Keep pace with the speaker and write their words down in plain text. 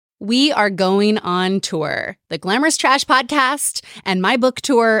We are going on tour. The Glamorous Trash podcast and my book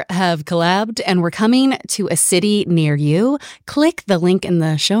tour have collabed, and we're coming to a city near you. Click the link in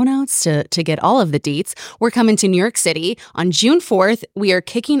the show notes to get all of the deets. We're coming to New York City on June 4th. We are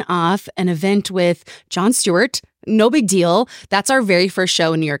kicking off an event with Jon Stewart. No big deal. That's our very first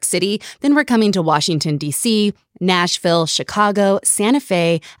show in New York City. Then we're coming to Washington, D.C., Nashville, Chicago, Santa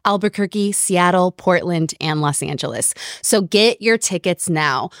Fe, Albuquerque, Seattle, Portland, and Los Angeles. So get your tickets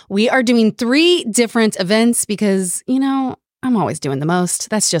now. We are doing 3 different events because, I'm always doing the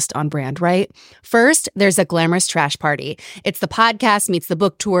most. That's just on brand, right? First, there's a Glamorous Trash Party. It's the podcast meets the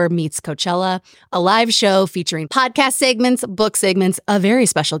book tour meets Coachella, a live show featuring podcast segments, book segments, a very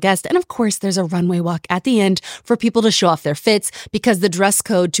special guest, and of course, there's a runway walk at the end for people to show off their fits because the dress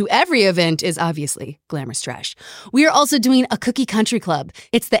code to every event is obviously Glamorous Trash. We are also doing a cookie country club.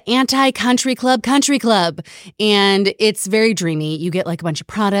 It's the anti-country club country club, and it's very dreamy. You get like a bunch of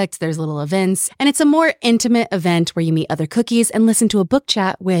products, there's little events, and it's a more intimate event where you meet other cookies and listen to a book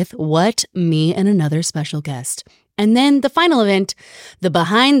chat with me and another special guest. And then the final event, the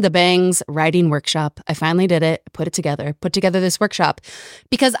Behind the Bangs writing workshop. I finally did it, put together this workshop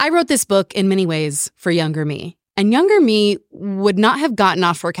because I wrote this book in many ways for younger me. And younger me would not have gotten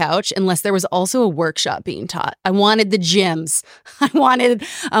off her couch unless there was also a workshop being taught. I wanted the gyms. I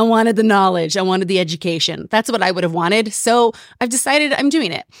wanted the knowledge. I wanted the education. That's what I would have wanted. So I've decided I'm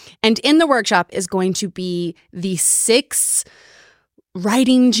doing it. And in the workshop is going to be the 6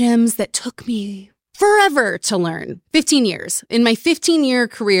 writing gems that took me forever to learn. 15 years. In my 15-year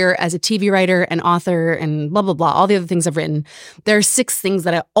career as a TV writer and author and blah, blah, blah, all the other things I've written, there are 6 things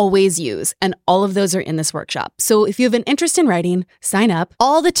that I always use, and all of those are in this workshop. So if you have an interest in writing, sign up.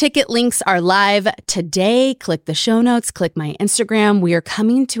 All the ticket links are live today. Click the show notes, click my Instagram. We are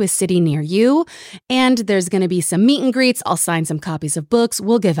coming to a city near you, and there's going to be some meet and greets. I'll sign some copies of books.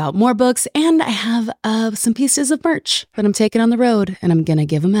 We'll give out more books, and I have some pieces of merch that I'm taking on the road, and I'm going to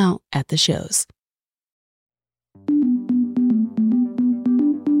give them out at the shows.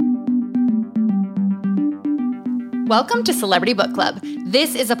 Welcome to Celebrity Book Club.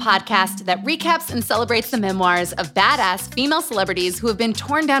 This is a podcast that recaps and celebrates the memoirs of badass female celebrities who have been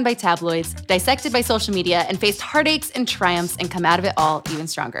torn down by tabloids, dissected by social media, and faced heartaches and triumphs and come out of it all even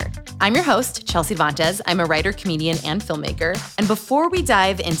stronger. I'm your host, Chelsea Vantes. I'm a writer, comedian, and filmmaker. And before we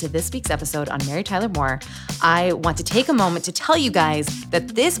dive into this week's episode on Mary Tyler Moore, I want to take a moment to tell you guys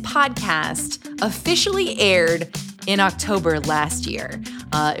that this podcast officially aired in October last year.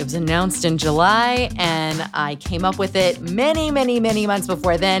 It was announced in July, and I came up with it many, many, many months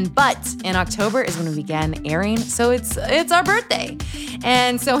before then. But in October is when we began airing, so it's our birthday.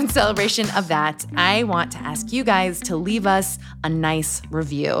 And so in celebration of that, I want to ask you guys to leave us a nice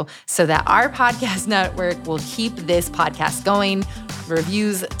review so that our podcast network will keep this podcast going.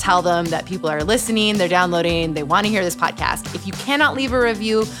 Reviews tell them that people are listening, they're downloading, they want to hear this podcast. If you cannot leave a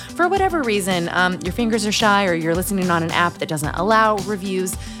review for whatever reason, your fingers are shy or you're listening on an app that doesn't allow reviews,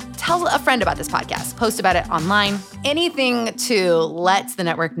 tell a friend about this podcast, post about it online, anything to let the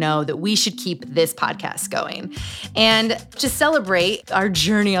network know that we should keep this podcast going. And to celebrate our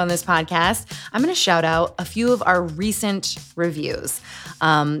journey on this podcast, I'm going to shout out a few of our recent reviews.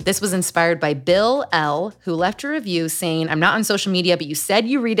 This was inspired by Bill L., who left a review saying, "I'm not on social media, but you said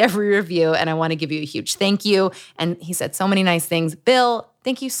you read every review, and I want to give you a huge thank you." And he said so many nice things. Bill,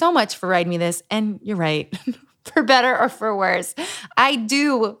 thank you so much for writing me this. And you're right. For better or for worse, I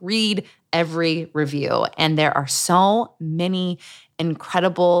do read every review, and there are so many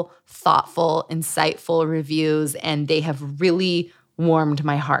incredible, thoughtful, insightful reviews, and they have really warmed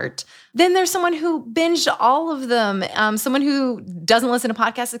my heart. Then there's someone who binged all of them, someone who doesn't listen to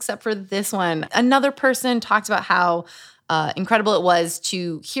podcasts except for this one. Another person talked about how incredible it was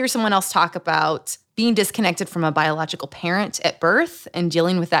to hear someone else talk about being disconnected from a biological parent at birth and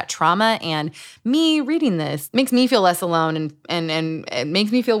dealing with that trauma. And me reading this makes me feel less alone and it makes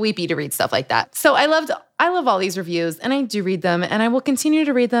me feel weepy to read stuff like that. So I love all these reviews, and I do read them, and I will continue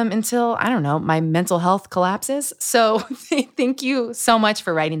to read them until, I don't know, my mental health collapses. So thank you so much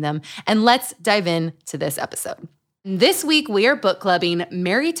for writing them. And let's dive into this episode. This week, we are book clubbing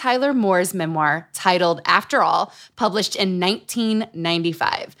Mary Tyler Moore's memoir titled After All, published in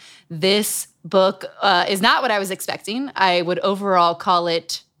 1995. This book is not what I was expecting. I would overall call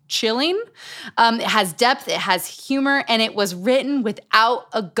it chilling. It has depth, it has humor, and it was written without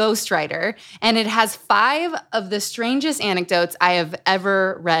a ghostwriter. And it has 5 of the strangest anecdotes I have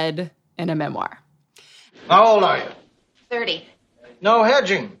ever read in a memoir. How old are you? 30. No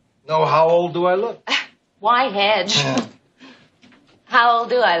hedging. No, how old do I look? Why hedge? How old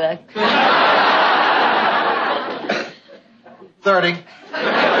do I look? 30.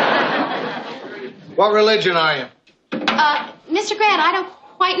 What religion are you? Mr. Grant, I don't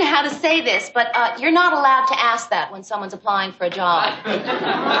quite know how to say this, but you're not allowed to ask that when someone's applying for a job.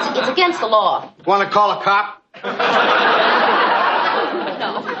 It's against the law. Want to call a cop?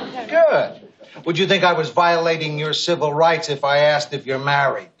 No. Good. Would you think I was violating your civil rights if I asked if you're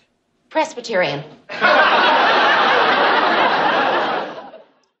married? Presbyterian.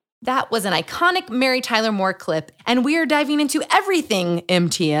 That was an iconic Mary Tyler Moore clip, and we are diving into everything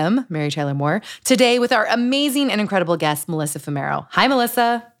MTM, Mary Tyler Moore, today with our amazing and incredible guest, Melissa Fumero. Hi,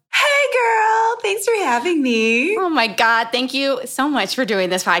 Melissa. Hey, girl. Thanks for having me. Oh, my God. Thank you so much for doing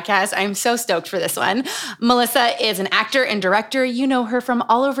this podcast. I'm so stoked for this one. Melissa is an actor and director. You know her from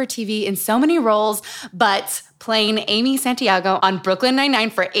all over TV in so many roles, but playing Amy Santiago on Brooklyn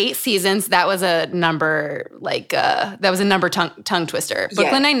Nine-Nine for 8 seasons. That was a number, tongue twister.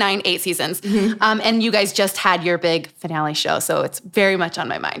 Brooklyn Nine-Nine, 8 seasons. Mm-hmm. And you guys just had your big finale show, so it's very much on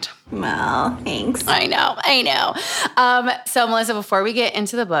my mind. Well, thanks. I know. So, Melissa, before we get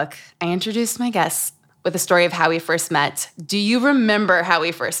into the book, I introduced my guests with a story of how we first met. Do you remember how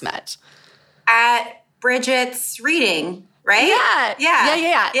we first met? At Bridget's reading. Right?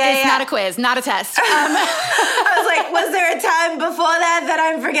 Yeah. It's not a quiz, not a test. I was like, was there a time before that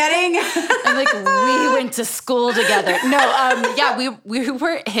I'm forgetting? I'm like, we went to school together. No, we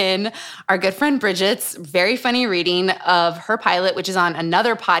were in our good friend Bridget's very funny reading of her pilot, which is on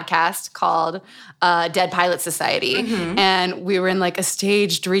another podcast called Dead Pilot Society. Mm-hmm. And we were in like a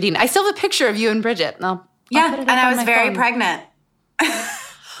staged reading. I still have a picture of you and Bridget. I'll put it up and I on was my very phone. pregnant.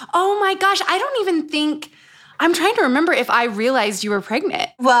 Oh my gosh, I don't even think... I'm trying to remember if I realized you were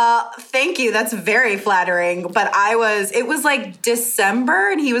pregnant. Well, thank you. That's very flattering. But it was like December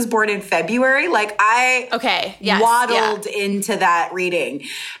and he was born in February. Like waddled into that reading.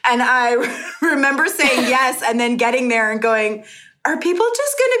 And I remember saying yes and then getting there and going, are people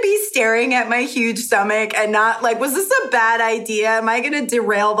just going to be staring at my huge stomach and not like, was this a bad idea? Am I going to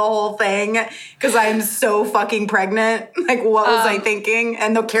derail the whole thing? Because I'm so fucking pregnant. Like, what was I thinking?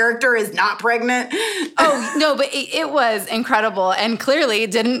 And the character is not pregnant. Oh, no, but it was incredible. And clearly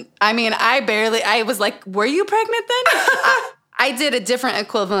I was like, were you pregnant then? I did a different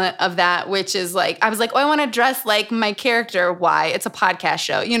equivalent of that, which is like, I was like, I want to dress like my character. Why? It's a podcast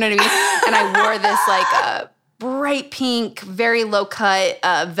show. You know what I mean? And I wore this like bright pink, very low cut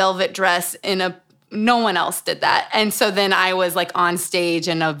velvet dress no one else did that. And so then I was like on stage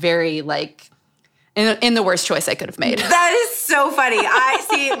in a very like, in the worst choice I could have made. That is so funny.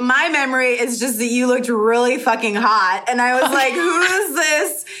 My memory is just that you looked really fucking hot. And I was like, who is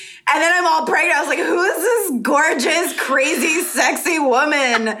this? And then I'm all pregnant. I was like, who is this gorgeous, crazy, sexy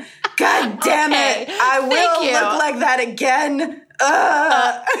woman? God damn it. I will look like that again.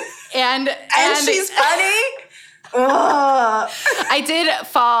 And she's funny. I did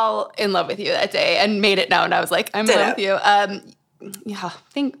fall in love with you that day and made it known. I was like, I'm in love with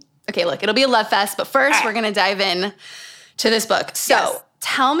you. Okay, look, it'll be a love fest, but first we're going to dive in to this book. So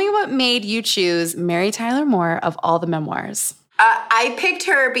tell me what made you choose Mary Tyler Moore of all the memoirs. I picked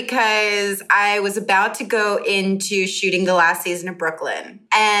her because I was about to go into shooting the last season of Brooklyn.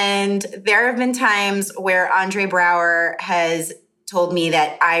 And there have been times where Andre Braugher has told me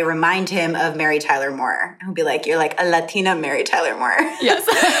that I remind him of Mary Tyler Moore. He'll be like, you're like a Latina Mary Tyler Moore. Yes.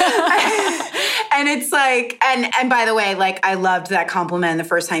 And it's like, and by the way, like I loved that compliment. The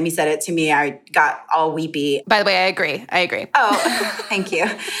first time he said it to me, I got all weepy. By the way, I agree. Oh, thank you.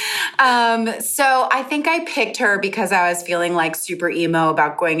 So I think I picked her because I was feeling like super emo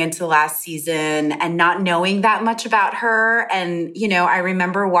about going into the last season and not knowing that much about her. And, you know, I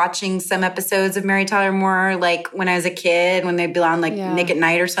remember watching some episodes of Mary Tyler Moore, like when I was a kid, when they'd be on like Nick at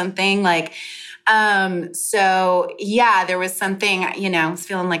Night or something. Like, so yeah, there was something, you know, I was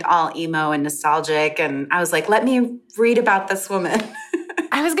feeling like all emo and nostalgic. And I was like, let me read about this woman.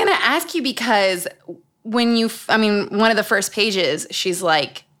 I was going to ask you because when one of the first pages, she's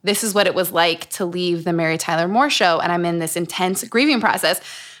like, this is what it was like to leave the Mary Tyler Moore show. And I'm in this intense grieving process.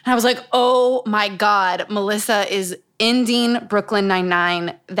 And I was like, oh my God, Melissa is ending Brooklyn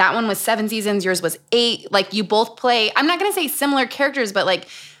Nine-Nine. That one was 7 seasons. Yours was 8. Like you both play, I'm not going to say similar characters, but like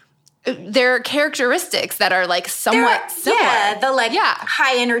there are characteristics that are like somewhat similar. Yeah, the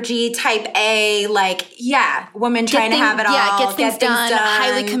high energy type A, like, woman trying to have it all. Yeah, gets things done,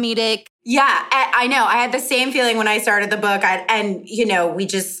 highly comedic. Yeah, I know. I had the same feeling when I started the book. And, you know, we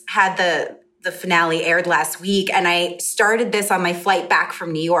just had the finale aired last week. And I started this on my flight back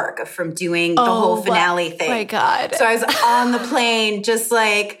from New York, from doing the whole finale thing. Oh, my God. So I was on the plane just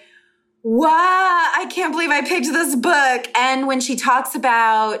like, wow, I can't believe I picked this book. And when she talks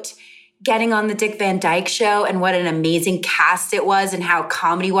about getting on the Dick Van Dyke Show and what an amazing cast it was and how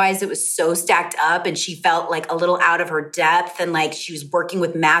comedy-wise it was so stacked up and she felt like a little out of her depth and like she was working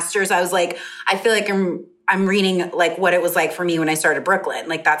with masters. I was like, I feel like I'm reading like what it was like for me when I started Brooklyn.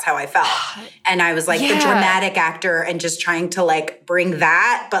 Like that's how I felt. And I was like the dramatic actor and just trying to like bring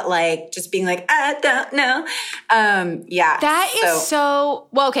that, but like just being like, I don't know. That is so,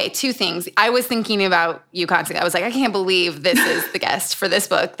 well, okay, two things. I was thinking about you constantly. I was like, I can't believe this is the guest for this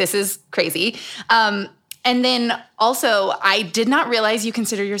book. This is crazy. And then also, I did not realize you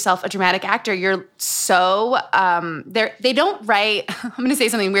consider yourself a dramatic actor. You're so, they don't write, I'm going to say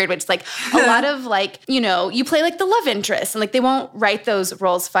something weird, but it's like a lot of like, you know, you play like the love interest and like they won't write those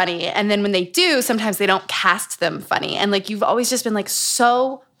roles funny. And then when they do, sometimes they don't cast them funny. And like you've always just been like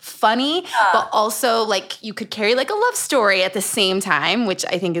so funny, but also like you could carry like a love story at the same time, which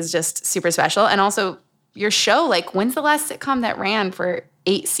I think is just super special. And also your show, like when's the last sitcom that ran for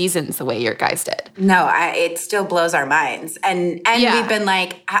 8 seasons the way your guys did? No, it still blows our minds. And we've been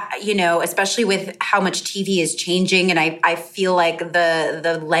like, you know, especially with how much TV is changing. And I feel like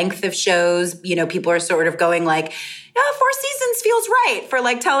the length of shows, you know, people are sort of going like, 4 seasons feels right for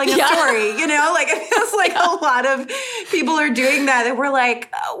like telling a story, you know, like it feels like a lot of people are doing that. And we're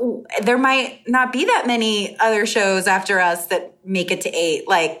like, there might not be that many other shows after us that make it to 8.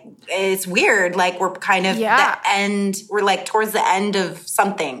 Like it's weird. Like we're kind of the end. We're like towards the end of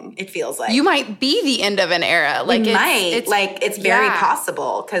something. It feels like you might be the end of an era. Like it's very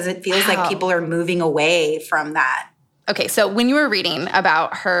possible because it feels like people are moving away from that. Okay. So when you were reading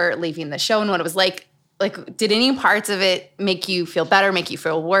about her leaving the show and what it was like, did any parts of it make you feel better, make you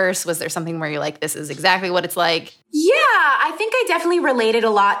feel worse? Was there something where you're like, this is exactly what it's like? Yeah, I think I definitely related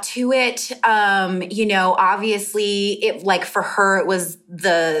a lot to it. You know, obviously it like for her, it was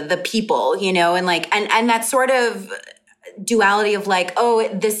the people, you know, and like, and that sort of duality of like,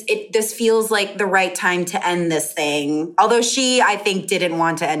 this feels like the right time to end this thing. Although she, I think, didn't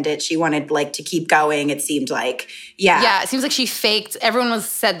want to end it. She wanted like to keep going. It seemed like, Yeah, it seems like she faked. Everyone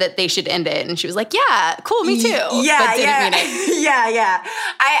said that they should end it. And she was like, yeah, cool, me too. But didn't mean it. Yeah.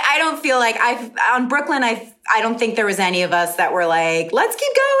 I don't feel like on Brooklyn, I don't think there was any of us that were like, let's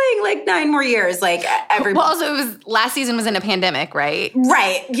keep going, like 9 more years. Like Well, also last season was in a pandemic, right?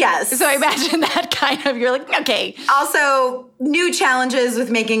 Right, yes. So I imagine that kind of, you're like, okay. Also, new challenges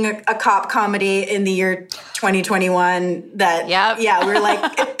with making a cop comedy in the year 2021 that, we're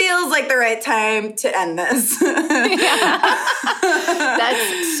like, it feels like the right time to end this.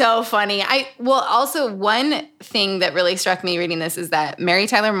 That's so funny. Also one thing that really struck me reading this is that Mary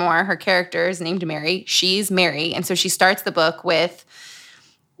Tyler Moore, her character is named Mary. She's Mary. And so she starts the book with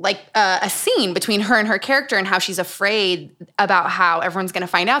like a scene between her and her character and how she's afraid about how everyone's going to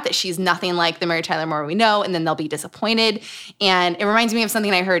find out that she's nothing like the Mary Tyler Moore we know, and then they'll be disappointed. And it reminds me of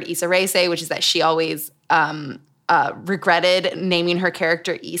something I heard Issa Rae say, which is that she always regretted naming her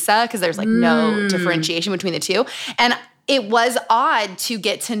character Issa because there's like no differentiation between the two. And it was odd to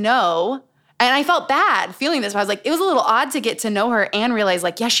get to know, and I felt bad feeling this, but I was like, it was a little odd to get to know her and realize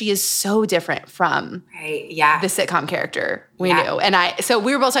like, she is so different from the sitcom character we knew. And so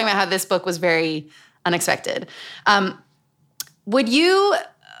we were both talking about how this book was very unexpected. Would you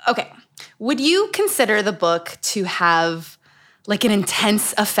consider the book to have like an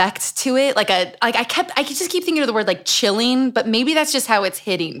intense effect to it? I just keep thinking of the word like chilling, but maybe that's just how it's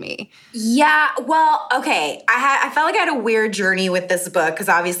hitting me. Yeah, well, okay. I felt like I had a weird journey with this book because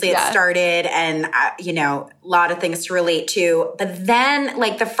obviously it started and, a lot of things to relate to. But then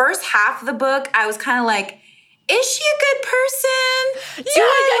like the first half of the book, I was kind of like, is she a good person? Do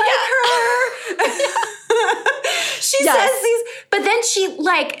I like her? She says these, but then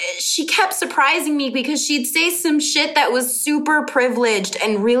she kept surprising me because she'd say some shit that was super privileged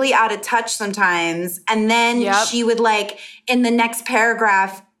and really out of touch sometimes. And then she would like in the next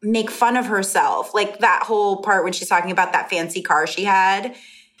paragraph make fun of herself. Like that whole part when she's talking about that fancy car she had.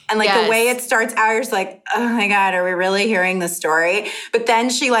 And like the way it starts out, you're just like, oh my God, are we really hearing the story? But then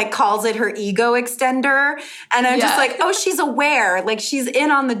she like calls it her ego extender. And I'm just like, oh, she's aware. Like she's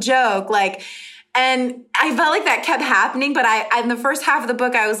in on the joke. Like, and I felt like that kept happening. But in the first half of the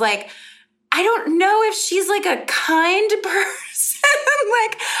book, I was like, I don't know if she's like a kind person.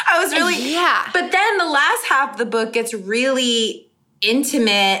 Like I was really, But then the last half of the book gets really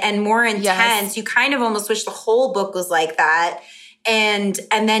intimate and more intense. You kind of almost wish the whole book was like that. And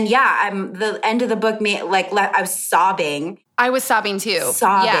then, the end of the book made I was sobbing. I was sobbing too.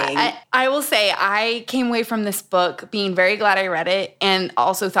 Yeah, I will say I came away from this book being very glad I read it and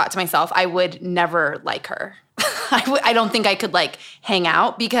also thought to myself, I would never like her. I don't think I could like hang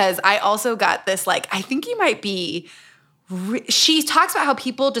out because I also got this like, I think you might be she talks about how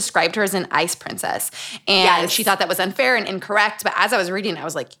people described her as an ice princess. And she thought that was unfair and incorrect. But as I was reading, I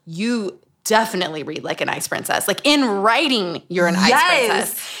was like, you definitely read like an ice princess. Like in writing, you're an ice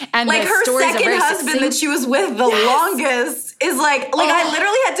princess. And like her second husband that she was with the longest is like I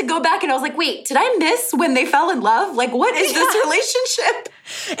literally had to go back and I was like, wait, did I miss when they fell in love? Like, what is this relationship?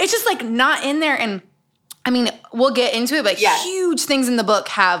 It's just like not in there. And I mean, we'll get into it, but huge things in the book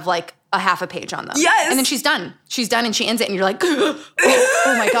have like a half a page on them. Yes. And then she's done. She's done and she ends it and you're like, oh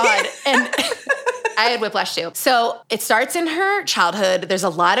my God. And I had whiplash too. So it starts in her childhood. There's a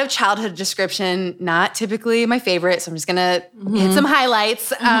lot of childhood description, not typically my favorite. So I'm just going to hit some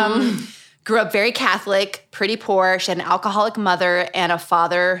highlights. Grew up very Catholic, pretty poor. She had an alcoholic mother and a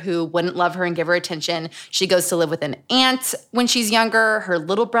father who wouldn't love her and give her attention. She goes to live with an aunt when she's younger. Her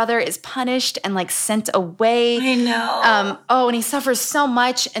little brother is punished and like sent away. I know. And he suffers so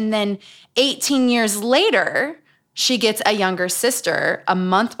much. And then 18 years later, she gets a younger sister a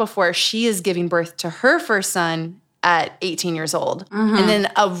month before she is giving birth to her first son at 18 years old. And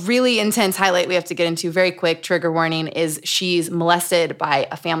then a really intense highlight we have to get into very quick, trigger warning, is she's molested by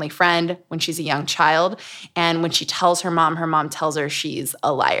a family friend when she's a young child. And when she tells her mom tells her she's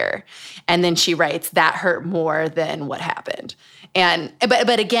a liar. And then she writes, that hurt more than what happened. And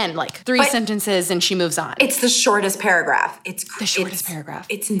but again, like three sentences and she moves on. It's the shortest paragraph. It's the shortest paragraph.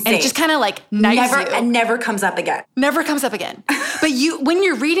 It's insane. And it just kind of like knives you. And never comes up again. Never comes up again. But when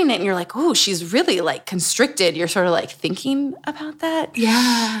you're reading it and you're like, oh, she's really like constricted, you're sort of like thinking about that.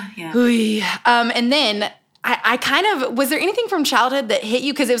 Yeah. And then I kind of, was there anything from childhood that hit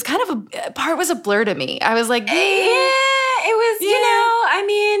you? Because it was kind of a part was a blur to me. I was like, it was,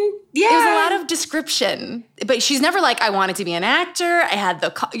 It was a lot of description. But she's never like, I wanted to be an actor. I had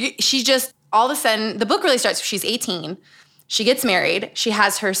she just, all of a sudden, the book really starts when she's 18. She gets married. She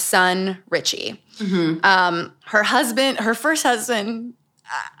has her son, Richie. Her first husband,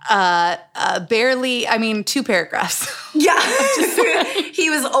 barely, 2 paragraphs. Yeah. He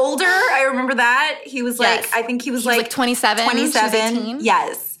was older. I remember that. He was I think he was like 27. 27.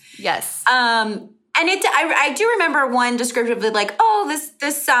 Yes. And I do remember one description of it like,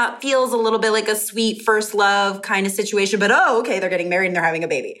 this feels a little bit like a sweet first love kind of situation, but okay, they're getting married and they're having a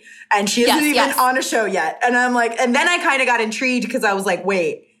baby. And she isn't even on a show yet. And I'm like, and then I kind of got intrigued because I was like,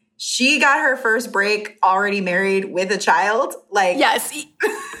 wait, she got her first break already married with a child? Like, yes.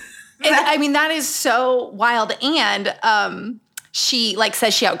 That is so wild. And she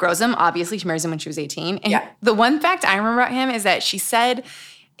says she outgrows him. Obviously, she marries him when she was 18. And the one fact I remember about him is that she said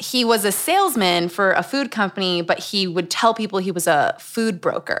he was a salesman for a food company, but he would tell people he was a food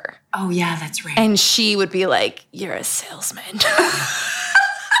broker. Oh, yeah, that's right. And she would be like, you're a salesman.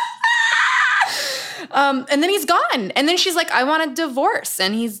 And then he's gone. And then she's like, I want a divorce.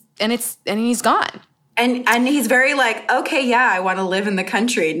 And he's gone. And he's very like, okay, yeah, I want to live in the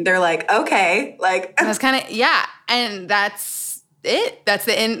country. And they're like, okay. Like, that's kind of, and that's it. That's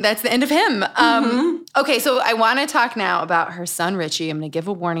the end of him. Okay, so I want to talk now about her son, Richie. I'm going to give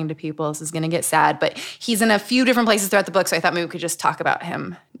a warning to people. This is going to get sad, but he's in a few different places throughout the book, so I thought maybe we could just talk about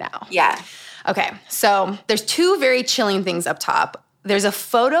him now. Yeah. Okay, so there's 2 very chilling things up top. There's a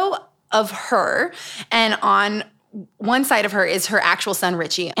photo of her, and on one side of her is her actual son,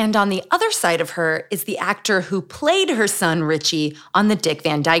 Richie, and on the other side of her is the actor who played her son, Richie, on the Dick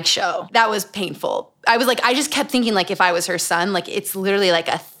Van Dyke Show. That was painful. I was like, I just kept thinking, like, if I was her son, like, it's literally like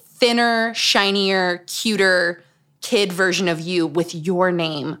a thinner, shinier, cuter kid version of you with your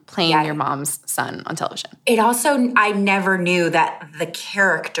name playing your mom's son on television. It also, I never knew that the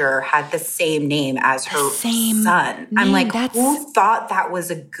character had the same name as her son. I'm like, who thought that was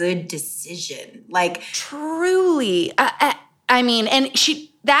a good decision? Like, truly.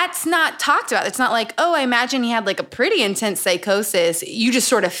 That's not talked about. It's not like, I imagine he had like a pretty intense psychosis. You just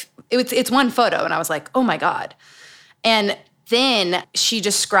sort of, it's one photo. And I was like, oh my God. And then she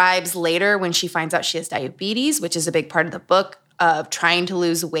describes later when she finds out she has diabetes, which is a big part of the book, of trying to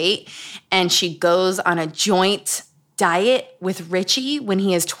lose weight. And she goes on a joint diet with Richie when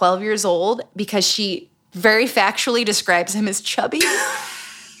he is 12 years old because she very factually describes him as chubby.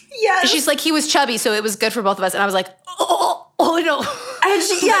 Yes. She's like, he was chubby, so it was good for both of us. And I was like, oh no. And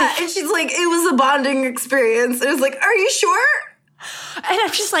she's like, it was a bonding experience. It was like, are you sure? And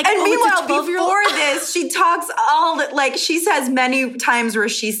I'm just like, and meanwhile, before this, she talks she says many times where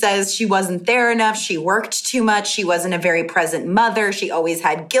she says she wasn't there enough. She worked too much. She wasn't a very present mother. She always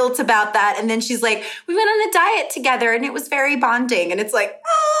had guilt about that. And then she's like, we went on a diet together and it was very bonding. And it's like,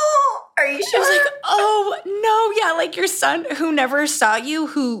 are you sure? I was like, oh no. Yeah. Like your son who never saw you,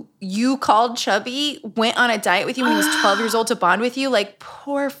 who you called chubby, went on a diet with you when he was 12 years old to bond with you. Like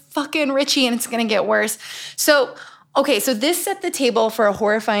poor fucking Richie. And it's going to get worse. So Okay, so this set the table for a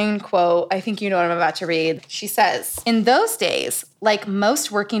horrifying quote. I think you know what I'm about to read. She says, "In those days, like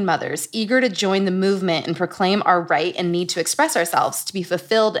most working mothers, eager to join the movement and proclaim our right and need to express ourselves, to be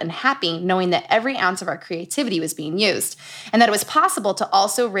fulfilled and happy, knowing that every ounce of our creativity was being used, and that it was possible to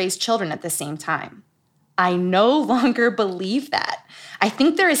also raise children at the same time. I no longer believe that. I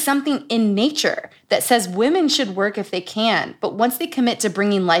think there is something in nature that says women should work if they can, but once they commit to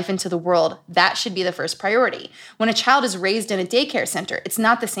bringing life into the world, that should be the first priority. When a child is raised in a daycare center, it's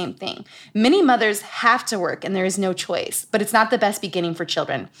not the same thing. Many mothers have to work and there is no choice, but it's not the best beginning for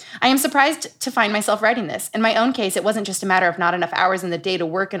children. I am surprised to find myself writing this. In my own case, it wasn't just a matter of not enough hours in the day to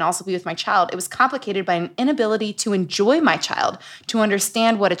work and also be with my child. It was complicated by an inability to enjoy my child, to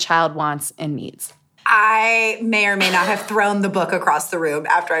understand what a child wants and needs." I may or may not have thrown the book across the room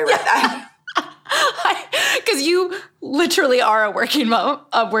after I read that. Because you literally are a working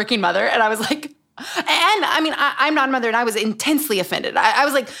mother. And I was like, and I mean, I'm not a mother, and I was intensely offended. I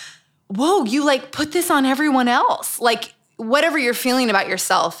was like, whoa, you like put this on everyone else. Like whatever you're feeling about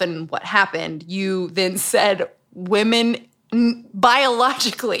yourself and what happened, you then said women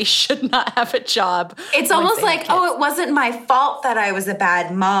biologically should not have a job. It's almost like, oh, it wasn't my fault that I was a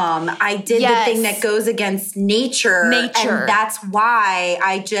bad mom. I did the thing that goes against nature. And that's why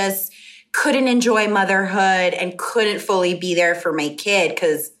I just couldn't enjoy motherhood and couldn't fully be there for my kid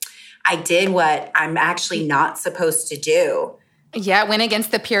because I did what I'm actually not supposed to do. Yeah, it went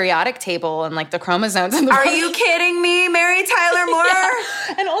against the periodic table and like the chromosomes. And Are you kidding me, Mary Tyler Moore?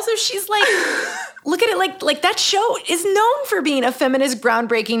 Yeah. And also she's like, look at it like that show is known for being a feminist,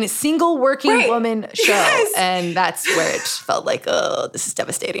 groundbreaking, single working woman show. Yes. And that's where it felt like, oh, this is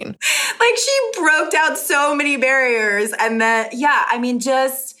devastating. Like she broke down so many barriers and then,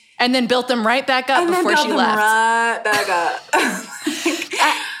 and then built them right back up before she left. Right back up.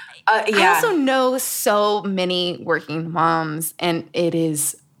 I also know so many working moms, and it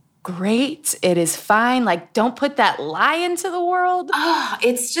is great. It is fine. Like, don't put that lie into the world. Oh,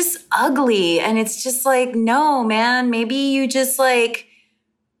 it's just ugly. And it's just like, no, man, maybe you just like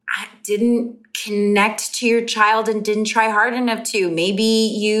didn't connect to your child and didn't try hard enough to. Maybe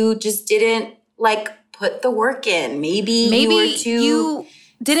you just didn't like put the work in. Maybe you were too...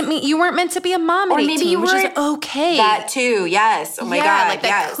 You weren't meant to be a mom at 18, maybe which is okay. That too, yes. Oh my God, like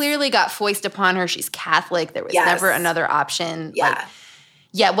that clearly got foisted upon her. She's Catholic. There was never another option.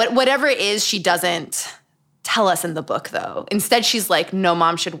 Yeah. Whatever it is, she doesn't tell us in the book, though. Instead, she's like, no,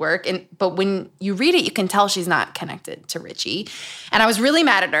 mom should work. But when you read it, you can tell she's not connected to Richie. And I was really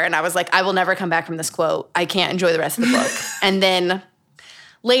mad at her, and I was like, I will never come back from this quote. I can't enjoy the rest of the book. And then...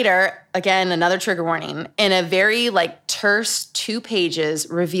 later, again, another trigger warning, in a very terse 2 pages,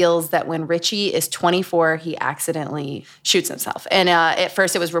 reveals that when Richie is 24, he accidentally shoots himself. And at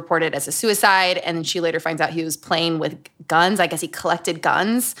first it was reported as a suicide, and then she later finds out he was playing with guns. I guess he collected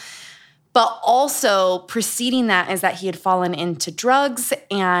guns. But also preceding that is that he had fallen into drugs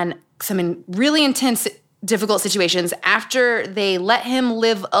and some really intense, difficult situations after they let him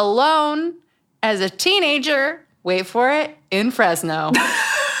live alone as a teenager. Wait for it, in Fresno.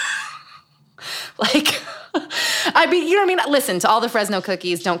 I mean, you know what I mean? Listen, to all the Fresno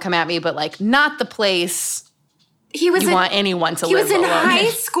cookies, don't come at me, but not the place you want anyone to live alone. He was in high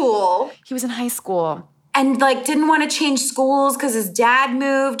school. He was in high school. And didn't want to change schools because his dad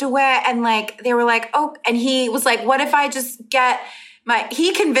moved away. And they were like, oh, and he was like, what if I just get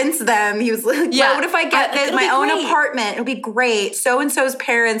he convinced them. He was like, what if I get my own apartment? It'll be great. So-and-so's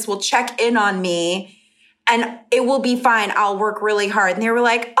parents will check in on me. And it will be fine. I'll work really hard. And they were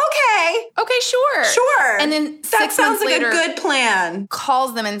like, okay. Okay, sure. Sure. And then that sounds like a good plan.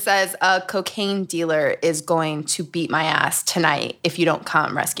 Calls them and says, a cocaine dealer is going to beat my ass tonight if you don't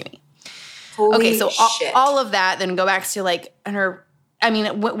come rescue me. Holy so shit. All of that then go back to her. I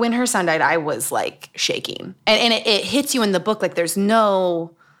mean, when her son died, I was shaking. And it hits you in the book there's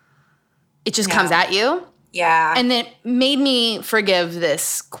no, it just comes at you. Yeah. And it made me forgive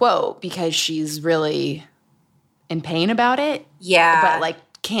this quote because she's really in pain about it. Yeah. But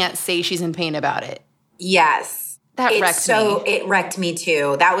can't say she's in pain about it. Yes. That wrecked me. It wrecked me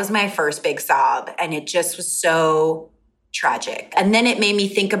too. That was my first big sob. And it just was so tragic. And then it made me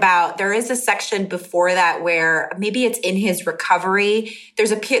think about, there is a section before that where maybe it's in his recovery.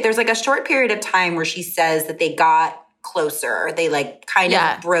 There's a short period of time where she says that they got closer. They kind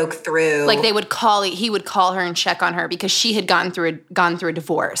of broke through. He would call her and check on her because she had gone through a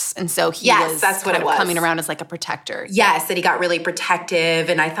divorce. And so he was that's what it was. Coming around as a protector. Yes, that he got really protective.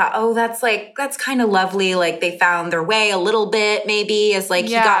 And I thought, oh, that's kind of lovely. They found their way a little bit maybe as he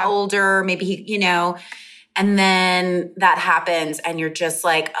got older, maybe he, and then that happens and you're just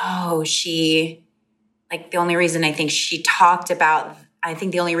oh, she like the only reason I think she talked about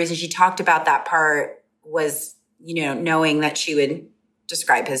that part was, you know, knowing that she would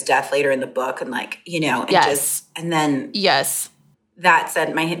describe his death later in the book and like, you know, and then that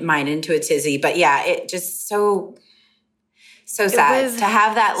sent my mind into a tizzy. But yeah, it just so sad to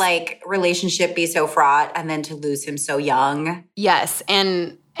have that like relationship be so fraught and then to lose him so young. Yes.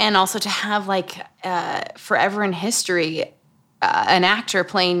 And also to have like forever in history, an actor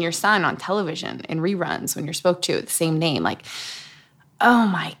playing your son on television in reruns when you're spoke to with the same name. Like, oh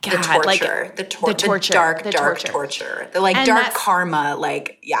my God. The torture. The dark torture. The like dark karma.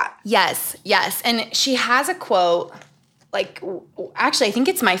 Like, yeah. Yes. And she has a quote, like, actually, I think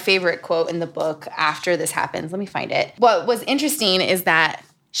it's my favorite quote in the book after this happens. Let me find it. What was interesting is that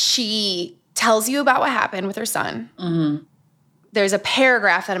she tells you about what happened with her son. Mm-hmm. There's a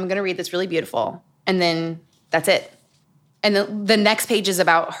paragraph that I'm going to read that's really beautiful. And then that's it. And the next page is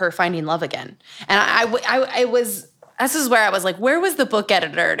about her finding love again. And I was, this is where I was like, where was the book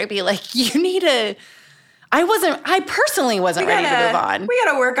editor to be like, you need to, I personally wasn't ready to move on. We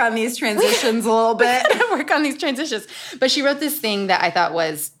got to work on these transitions a little bit. We got to work on these transitions. But she wrote this thing that I thought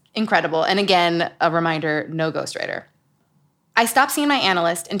was incredible. And again, a reminder, no ghostwriter. I stopped seeing my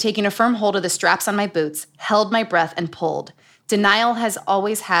analyst and taking a firm hold of the straps on my boots, held my breath and pulled. Denial has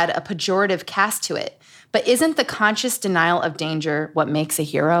always had a pejorative cast to it. But isn't the conscious denial of danger what makes a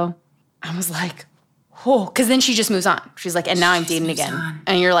hero? I was like, oh, because then she just moves on. She's like, and now I'm dating again.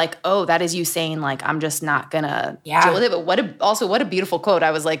 And you're like, oh, that is you saying like, I'm just not gonna deal with it. But what a beautiful quote.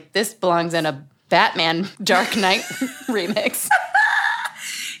 I was like, this belongs in a Batman Dark Knight remix.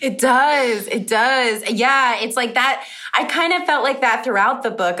 It does. Yeah, it's like that. I kind of felt like that throughout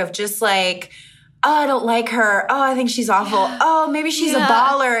the book of just like, oh, I don't like her. Oh, I think she's awful. Yeah. Oh, maybe she's a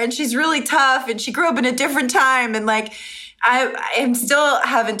baller and she's really tough and she grew up in a different time. And like, I still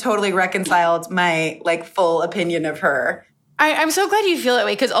haven't totally reconciled my like full opinion of her. I'm so glad you feel that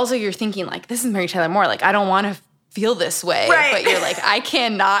way because also you're thinking like, this is Mary Tyler Moore. Like, I don't want to feel this way. Right. But you're like, I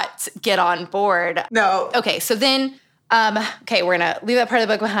cannot get on board. No. Okay, so then... okay, we're going to leave that part of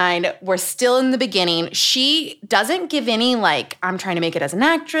the book behind. We're still in the beginning. She doesn't give any, like, I'm trying to make it as an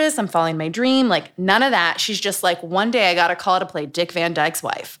actress. I'm following my dream. Like, none of that. She's just like, one day I got a call to play Dick Van Dyke's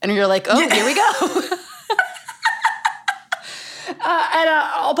wife. And you're like, oh, here we go.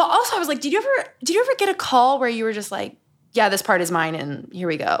 But also I was like, did you ever get a call where you were just like, yeah, this part is mine and here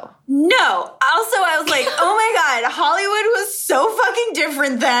we go? No. Also, I was like, oh my God, Hollywood was so fucking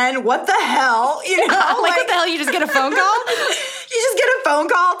different then. What the hell? You know? Like what the hell? You just get a phone call? You just get a phone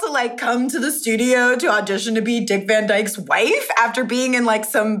call to like come to the studio to audition to be Dick Van Dyke's wife after being in like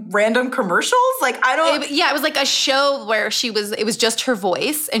some random commercials? Like, I don't... It was like a show where it was just her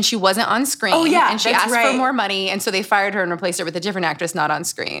voice and she wasn't on screen. Oh yeah, and she asked for more money and so they fired her and replaced her with a different actress not on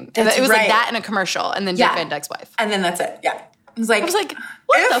screen. It was like that in a commercial and then Dick Van Dyke's wife. And then that's it. Yeah. I was like,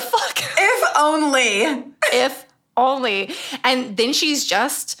 what the fuck? If only. If only. And then she's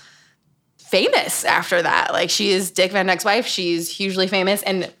just famous after that. Like, she is Dick Van Dyke's wife. She's hugely famous.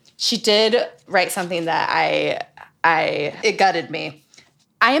 And she did write something that it gutted me.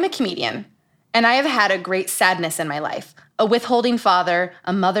 I am a comedian, and I have had a great sadness in my life. A withholding father,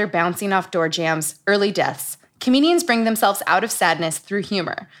 a mother bouncing off door jams, early deaths. Comedians bring themselves out of sadness through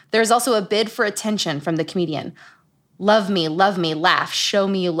humor. There is also a bid for attention from the comedian. Love me, laugh, show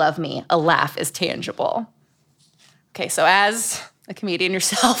me you love me. A laugh is tangible. Okay, so as a comedian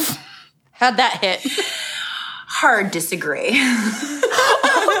yourself, how'd that hit? Hard disagree.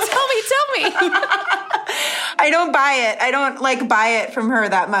 Tell me. I don't buy it. I don't like buy it from her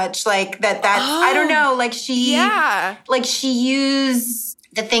that much. Like that's, I don't know. Like she used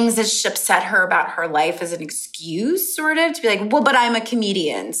the things that upset her about her life as an excuse, sort of, to be like, well, but I'm a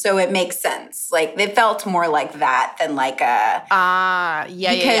comedian, so it makes sense. Like, they felt more like that than like a...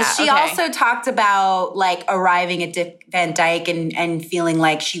 Because she also talked about, like, arriving at Dick Van Dyke and feeling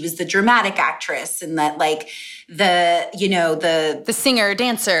like she was the dramatic actress and that, like, the singer,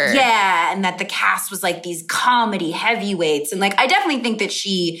 dancer. Yeah, and that the cast was, like, these comedy heavyweights. And, like, I definitely think that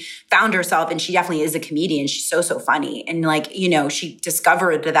she found herself, and she definitely is a comedian. She's so funny. And, like, you know, she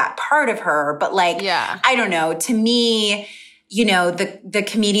discovered that part of her. But, like, I don't know. To me, you know, the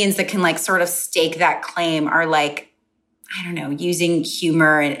comedians that can, like, sort of stake that claim are, like, I don't know, using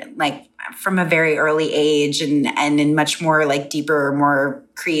humor and, like, from a very early age and in much more, like, deeper, more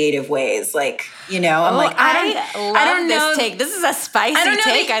creative ways. Like, you know, I'm like, I don't know this take. This is a spicy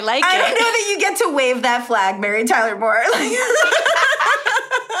take. I like it. I don't know that you get to wave that flag, Mary Tyler Moore. Like,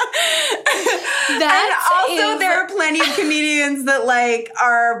 and also there are plenty of comedians that, like,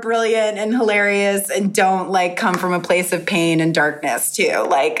 are brilliant and hilarious and don't, like, come from a place of pain and darkness too.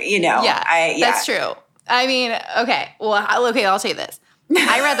 Like, you know, that's true. I mean, okay. Well, I'll tell you this.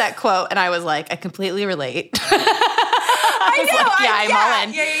 I read that quote and I was like, I completely relate. I know. Like, I'm all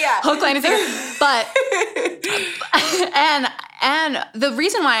in. Yeah. Hook, line, and sinker. But, and the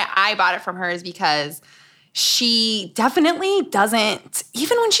reason why I bought it from her is because she definitely doesn't,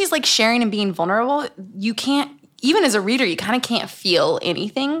 even when she's like sharing and being vulnerable, you can't, even as a reader, you kind of can't feel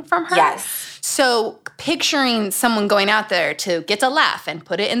anything from her. Yes. So picturing someone going out there to get a laugh and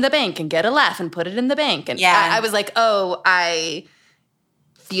put it in the bank and get a laugh and put it in the bank. And I was like, oh, I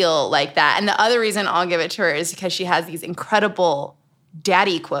feel like that. And the other reason I'll give it to her is because she has these incredible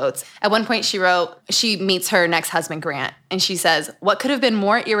daddy quotes. At one point she wrote, she meets her next husband, Grant, and she says, what could have been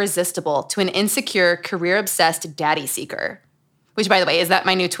more irresistible to an insecure, career-obsessed daddy seeker? Which, by the way, is that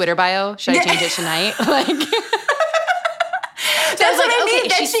my new Twitter bio? Should I change it tonight? That's what I mean.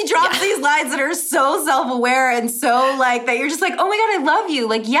 Then she drops these lines that are so self-aware and so like that you're just like, oh my God, I love you.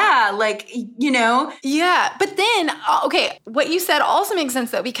 Like, yeah, like, you know. Yeah. But then, okay, what you said also makes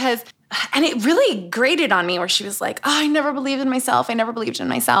sense though, because, and it really grated on me where she was like, oh, I never believed in myself. I never believed in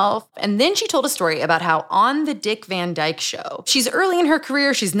myself. And then she told a story about how on the Dick Van Dyke Show, she's early in her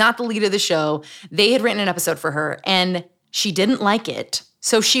career. She's not the lead of the show. They had written an episode for her and she didn't like it.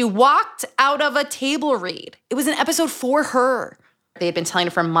 So she walked out of a table read. It was an episode for her. They had been telling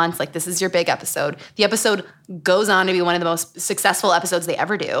her for months, like, this is your big episode. The episode goes on to be one of the most successful episodes they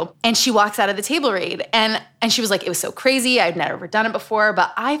ever do. And she walks out of the table read. And she was like, it was so crazy. I'd never done it before.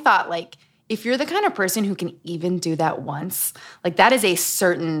 But I thought, like, if you're the kind of person who can even do that once, like, that is a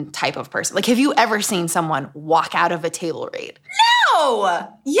certain type of person. Like, have you ever seen someone walk out of a table read? No!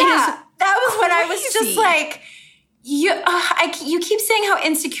 Yeah, that was when I was just like, you keep saying how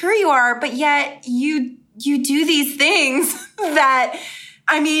insecure you are, but yet you do these things that,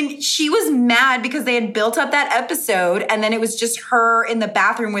 I mean, she was mad because they had built up that episode and then it was just her in the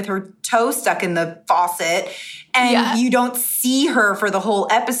bathroom with her toe stuck in the faucet and you don't see her for the whole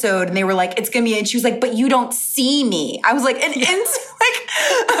episode. And they were like, it's going to be, and she was like, but you don't see me. I was like, I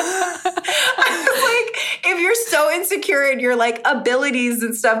was like, if you're so insecure in your like abilities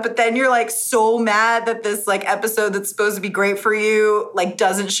and stuff, but then you're like so mad that this like episode that's supposed to be great for you, like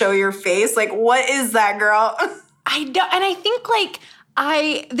doesn't show your face. Like, what is that, girl? I don't, and I think like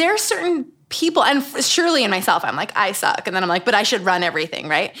there are certain people, and surely in myself, I'm like, I suck. And then I'm like, but I should run everything,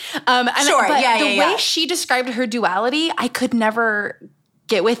 right? Sure, but the way she described her duality, I could never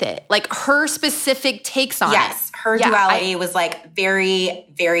get with it. Like her specific takes on it. Yes, her duality was like very,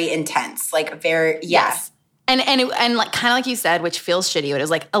 very intense. Like very, yes. And like kind of like you said, which feels shitty, it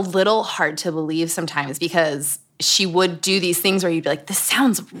was like a little hard to believe sometimes because she would do these things where you'd be like, this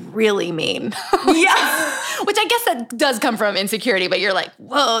sounds really mean. Yeah. Which I guess that does come from insecurity, but you're like,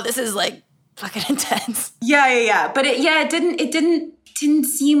 whoa, this is like fucking intense. Yeah. But it didn't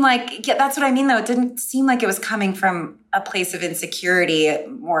seem like, that's what I mean though. It didn't seem like it was coming from a place of insecurity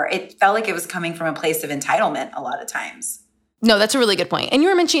more. It felt like it was coming from a place of entitlement a lot of times. No, that's a really good point. And you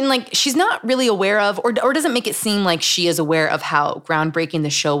were mentioning, like, she's not really aware of, or doesn't make it seem like she is aware of how groundbreaking the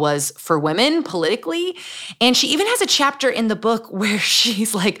show was for women politically. And she even has a chapter in the book where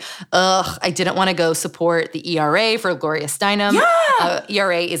she's like, ugh, I didn't want to go support the ERA for Gloria Steinem. Yeah.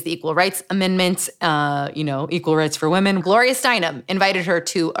 ERA is the Equal Rights Amendment, equal rights for women. Gloria Steinem invited her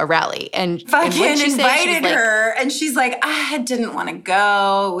to a rally. And invited her. And she's like, I didn't want to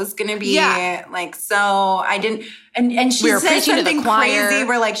go. It was going to be like, so I didn't. And she said something crazy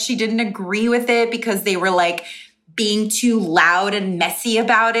where like she didn't agree with it because they were like being too loud and messy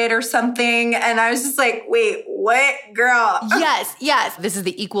about it or something. And I was just like, wait, what, girl? Yes. This is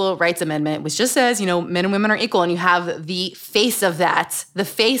the Equal Rights Amendment, which just says, men and women are equal. And you have the face of that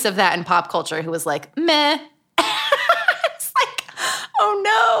in pop culture who was like, meh. It's like, oh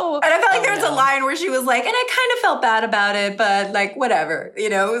no. And I felt like there was a line where she was like, and I kind of felt bad about it, but like, whatever.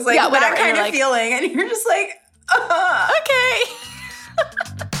 It was like that kind of feeling. And you're just like, okay.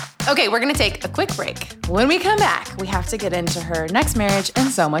 Okay, we're going to take a quick break. When we come back, we have to get into her next marriage and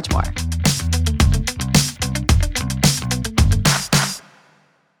so much more.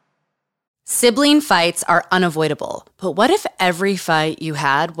 Sibling fights are unavoidable, but what if every fight you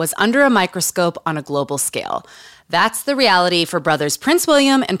had was under a microscope on a global scale? That's the reality for brothers Prince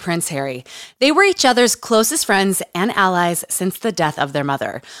William and Prince Harry. They were each other's closest friends and allies since the death of their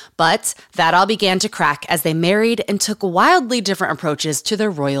mother. But that all began to crack as they married and took wildly different approaches to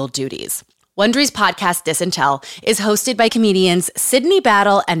their royal duties. Wondery's podcast Disintel is hosted by comedians Sydney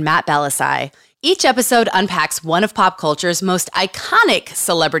Battle and Matt Belisai. Each episode unpacks one of pop culture's most iconic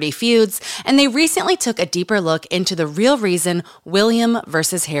celebrity feuds, and they recently took a deeper look into the real reason William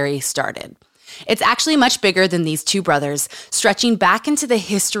versus Harry started. It's actually much bigger than these two brothers, stretching back into the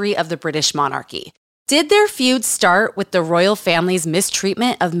history of the British monarchy. Did their feud start with the royal family's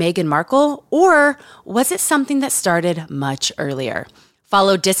mistreatment of Meghan Markle, or was it something that started much earlier?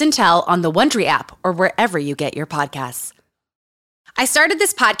 Follow Disintel on the Wondery app or wherever you get your podcasts. I started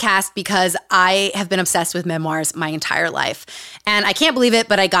this podcast because I have been obsessed with memoirs my entire life. And I can't believe it,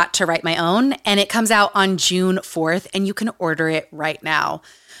 but I got to write my own. And it comes out on June 4th, and you can order it right now.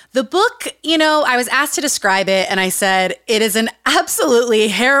 The book, I was asked to describe it, and I said, it is an absolutely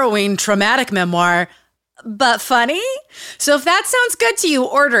harrowing, traumatic memoir, but funny. So if that sounds good to you,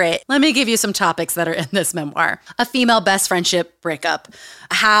 order it. Let me give you some topics that are in this memoir. A female best friendship breakup.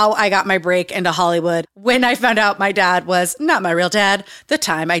 How I got my break into Hollywood. When I found out my dad was not my real dad. The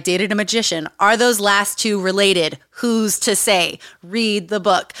time I dated a magician. Are those last two related? Who's to say? Read the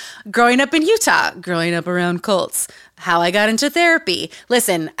book. Growing up in Utah. Growing up around cults. How I got into therapy.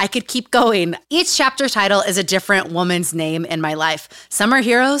 Listen, I could keep going. Each chapter title is a different woman's name in my life. Some are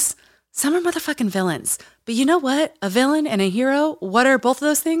heroes. Some are motherfucking villains. But you know what? A villain and a hero, what are both of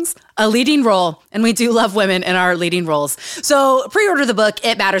those things? A leading role. And we do love women in our leading roles. So pre-order the book.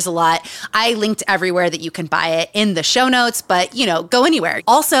 It matters a lot. I linked everywhere that you can buy it in the show notes, but go anywhere.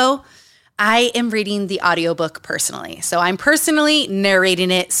 Also, I am reading the audiobook personally. So I'm personally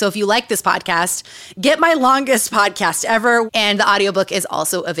narrating it. So if you like this podcast, get my longest podcast ever. And the audiobook is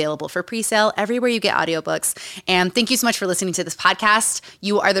also available for pre-sale everywhere you get audiobooks. And thank you so much for listening to this podcast.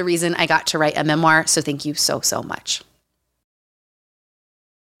 You are the reason I got to write a memoir. So thank you so, so much.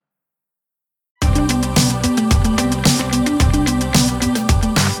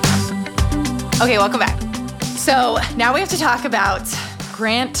 Okay, welcome back. So now we have to talk about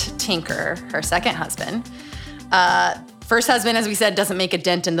Grant Tinker, her second husband. First husband, as we said, doesn't make a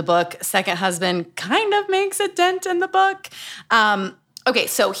dent in the book. Second husband kind of makes a dent in the book. Okay,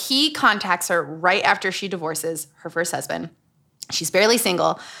 so he contacts her right after she divorces her first husband. She's barely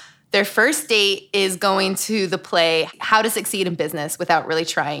single. Their first date is going to the play How to Succeed in Business Without Really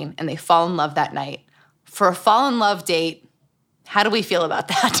Trying, and they fall in love that night. For a fall in love date, how do we feel about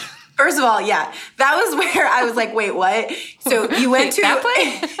that? First of all, yeah, that was where I was like, wait, what? So you went to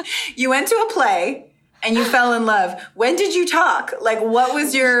a play and you fell in love. When did you talk? Like, what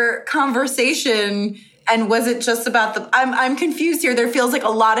was your conversation? And was it just about I'm confused here. There feels like a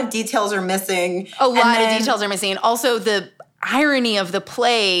lot of details are missing. A lot of details are missing. Also, the irony of the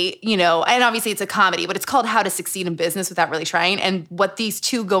play, and obviously it's a comedy, but it's called How to Succeed in Business Without Really Trying. And what these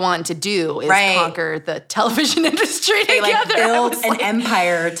two go on to do is conquer the television industry together. They build an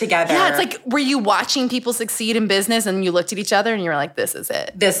empire together. Yeah, it's like, were you watching people succeed in business and you looked at each other and you were like, this is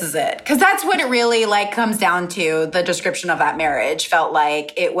it. This is it. Because that's what it really comes down to. The description of that marriage felt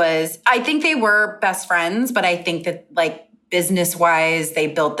like it was, I think they were best friends, but I think that business-wise, they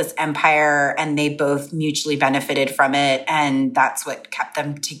built this empire and they both mutually benefited from it. And that's what kept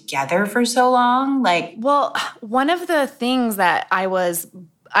them together for so long. Well, one of the things that I was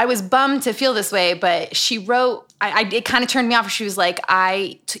bummed to feel this way, but she wrote, it kind of turned me off. She was like,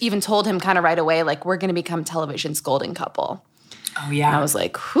 even told him kind of right away, we're going to become television's golden couple. Oh, yeah. And I was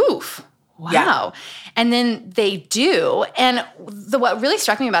like, whew, wow. Yeah. And then they do. And what really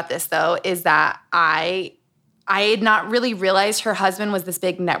struck me about this, though, is that I had not really realized her husband was this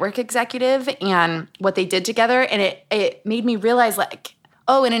big network executive and what they did together. And it made me realize,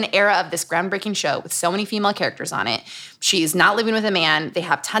 in an era of this groundbreaking show with so many female characters on it, she's not living with a man. They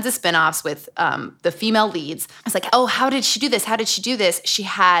have tons of spinoffs with the female leads. I was like, oh, how did she do this? How did she do this? She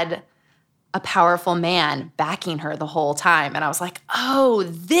had a powerful man backing her the whole time. And I was like, oh,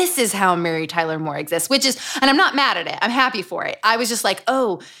 this is how Mary Tyler Moore exists, and I'm not mad at it. I'm happy for it. I was just like,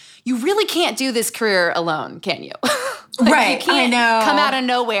 oh, you really can't do this career alone, can you? Right, you can't I know. Come out of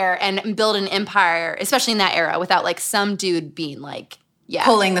nowhere and build an empire, especially in that era, without some dude being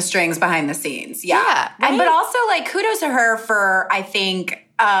pulling the strings behind the scenes. Yeah. Right? But also kudos to her for, I think,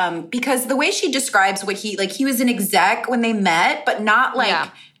 because the way she describes what he was an exec when they met, but not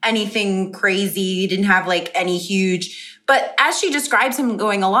anything crazy, didn't have any huge. But as she describes him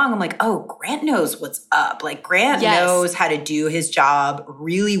going along, I'm like, oh, Grant knows what's up. Grant knows how to do his job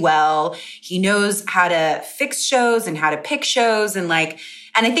really well. He knows how to fix shows and how to pick shows. And I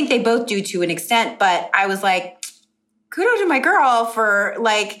think they both do to an extent. But I was like, kudos to my girl for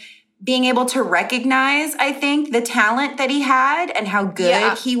being able to recognize, I think, the talent that he had and how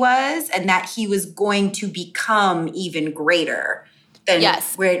good he was and that he was going to become even greater than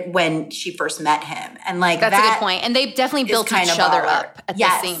when she first met him. And that's a good point. And they definitely built each other up at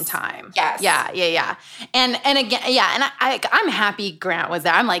the same time. Yes. Yeah. And again, and I'm happy Grant was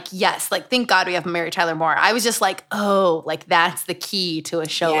there. I'm like, yes, thank God we have Mary Tyler Moore. I was just like, oh, that's the key to a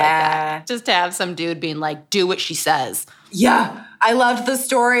show like that. Just to have some dude being like, do what she says. Yeah. I loved the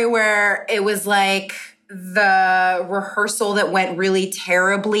story where it was like the rehearsal that went really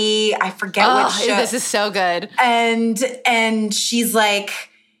terribly. I forget what show. This is so good. And she's like,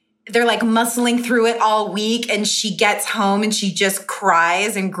 they're like muscling through it all week, and she gets home and she just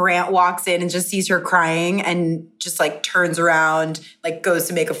cries, and Grant walks in and just sees her crying and just like turns around, like goes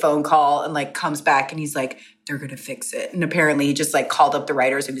to make a phone call and like comes back and he's like, they're going to fix it. And apparently he just like called up the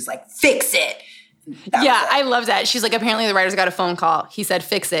writers and he's like, fix it. Yeah, I love that. She's like, apparently the writers got a phone call. He said,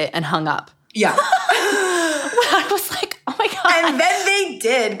 fix it, and hung up. Yeah. I was like, oh my God. And then they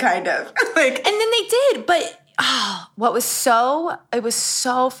did, kind of. And then they did, but it was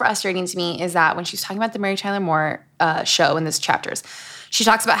so frustrating to me is that when she was talking about the Mary Tyler Moore show in these chapters, she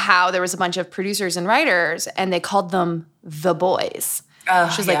talks about how there was a bunch of producers and writers, and they called them the boys.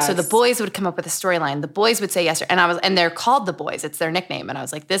 She was like, so the boys would come up with a storyline. The boys would say yes, and they're called the boys. It's their nickname. And I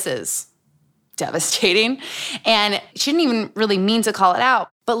was like, this is devastating. And she didn't even really mean to call it out.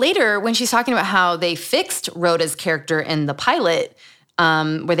 But later, when she's talking about how they fixed Rhoda's character in the pilot,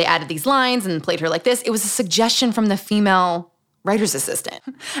 where they added these lines and played her like this, it was a suggestion from the female writer's assistant.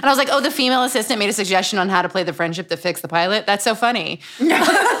 And I was like, oh, the female assistant made a suggestion on how to play the friendship to fix the pilot? That's so funny.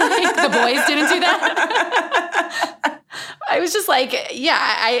 Like, the boys didn't do that? I was just like,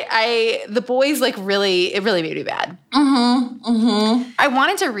 yeah, the boys like really made me bad. I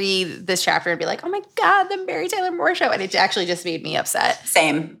wanted to read this chapter and be like, oh my God, the Mary Tyler Moore show. And it actually just made me upset.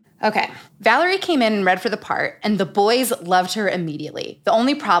 Same. Okay. Valerie came in and read for the part, and the boys loved her immediately. The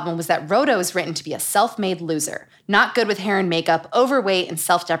only problem was that Rhoda was written to be a self-made loser, not good with hair and makeup, overweight, and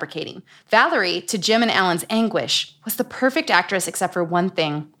self-deprecating. Valerie, to Jim and Alan's anguish, was the perfect actress except for one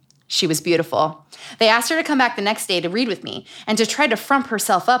thing. She was beautiful. They asked her to come back the next day to read with me and to try to frump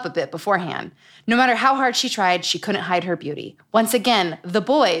herself up a bit beforehand. No matter how hard she tried, she couldn't hide her beauty. Once again, the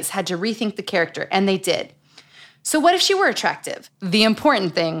boys had to rethink the character, and they did. So what if she were attractive? The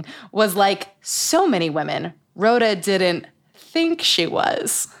important thing was, like so many women, Rhoda didn't think she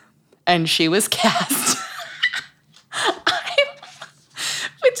was, and she was cast.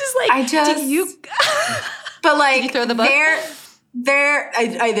 Which is like, did you? But like, did you throw the book?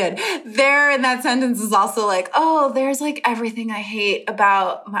 I did. There in that sentence is also like, oh, there's like everything I hate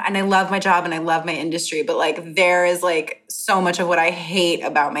about and I love my job and I love my industry, but like there is like so much of what I hate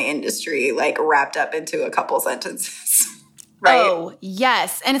about my industry like wrapped up into a couple sentences. Right? Oh,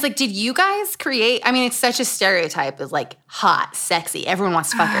 yes. And it's like, did you guys create, I mean, it's such a stereotype as like hot, sexy. Everyone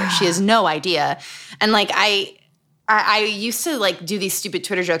wants to fuck her. She has no idea. And like, I used to like do these stupid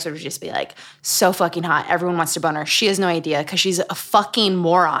Twitter jokes where it would just be like, so fucking hot. Everyone wants to bone her. She has no idea because she's a fucking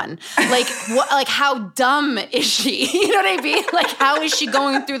moron. Like, what? Like, how dumb is she? You know what I mean? Like, how is she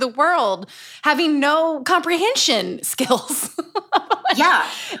going through the world having no comprehension skills? Yeah.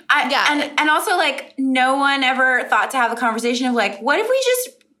 And also like no one ever thought to have a conversation of like, what if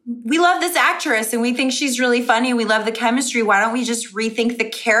we love this actress and we think she's really funny and we love the chemistry. Why don't we just rethink the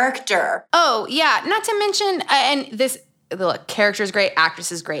character? Oh, yeah. Not to mention, the character is great,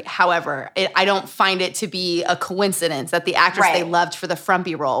 actress is great. However, I don't find it to be a coincidence that the actress they loved for the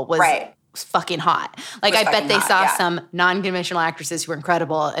frumpy role was fucking hot. Like, I bet they saw some non-conventional actresses who were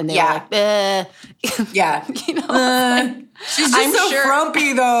incredible and they were like, Yeah. You know? She's just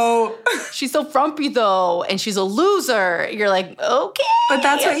frumpy, though. She's so frumpy, though, and she's a loser. You're like, okay. But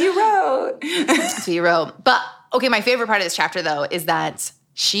that's what you wrote. That's what you wrote. But, okay, my favorite part of this chapter, though, is that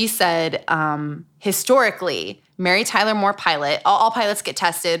she said, historically, Mary Tyler Moore pilot, all pilots get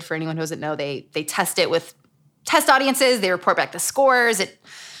tested. For anyone who doesn't know, they test it with test audiences. They report back the scores.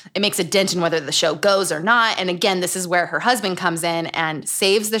 It makes a dent in whether the show goes or not. And again, this is where her husband comes in and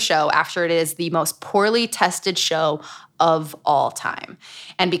saves the show after it is the most poorly tested show of all time.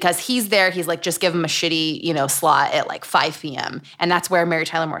 And because he's there, he's like, just give him a shitty, slot at like 5 p.m. And that's where Mary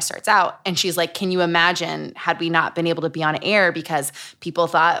Tyler Moore starts out. And she's like, can you imagine had we not been able to be on air because people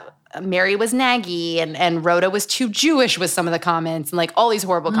thought Mary was naggy and Rhoda was too Jewish with some of the comments and like all these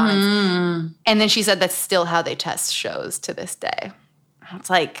horrible comments. And then she said that's still how they test shows to this day. It's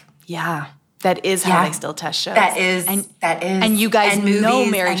like, yeah, that is how they still test shows. That is. And you guys know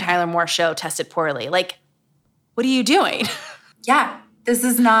Mary Tyler Moore show tested poorly. Like, what are you doing? Yeah. This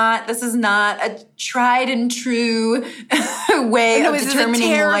is not a tried and true way of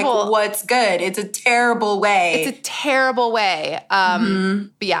determining like what's good. It's a terrible way. It's a terrible way. But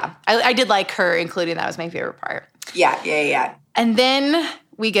yeah, I did like her including that was my favorite part. Yeah. And then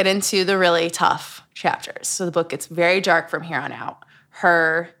we get into the really tough chapters. So the book gets very dark from here on out.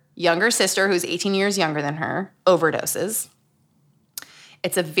 Her younger sister, who's 18 years younger than her, overdoses.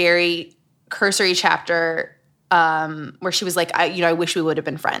 It's a very cursory chapter where she was like, I wish we would have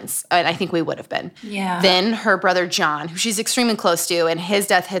been friends. And I think we would have been. Yeah. Then her brother John, who she's extremely close to, and his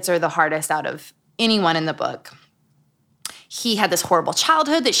death hits her the hardest out of anyone in the book. He had this horrible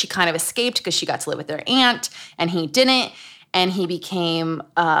childhood that she kind of escaped because she got to live with their aunt, and he didn't. And he became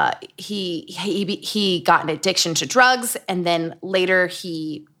he got an addiction to drugs, and then later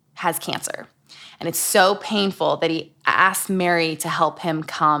he has cancer. And it's so painful that he asked Mary to help him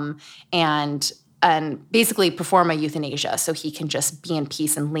come and basically perform a euthanasia so he can just be in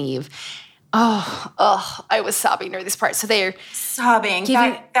peace and leave. I was sobbing during this part. So they're sobbing.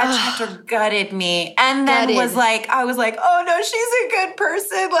 That chapter gutted me. And then I was like, oh no, she's a good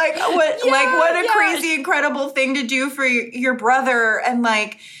person. Like what a crazy, incredible thing to do for your brother.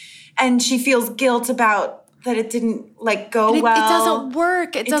 And she feels guilt about that it didn't go well. It doesn't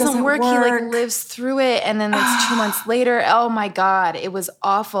work. It doesn't work. He lives through it. And then it's 2 months later. Oh my God. It was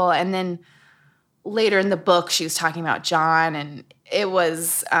awful. And then later in the book, she was talking about John, and it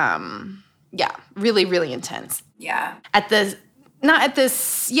was, really, really intense. Yeah.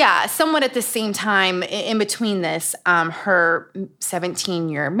 Somewhat at the same time, in between this, her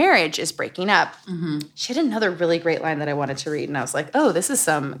 17-year marriage is breaking up. Mm-hmm. She had another really great line that I wanted to read, and I was like, oh, this is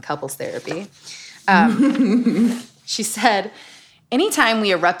some couples therapy. She said, anytime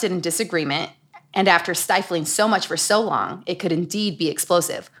we erupted in disagreement, and after stifling so much for so long, it could indeed be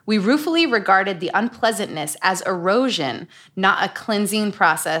explosive. We ruefully regarded the unpleasantness as erosion, not a cleansing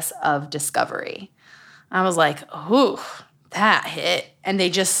process of discovery. I was like, ooh, that hit. And they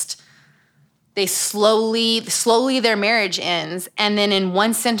slowly their marriage ends. And then in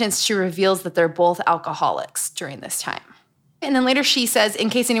one sentence, she reveals that they're both alcoholics during this time. And then later she says, in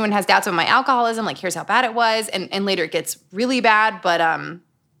case anyone has doubts about my alcoholism, here's how bad it was. And later it gets really bad, but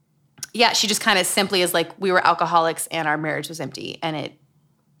she just kind of simply is like, we were alcoholics and our marriage was empty, and it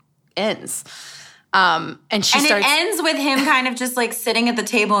ends. And it ends with him kind of just sitting at the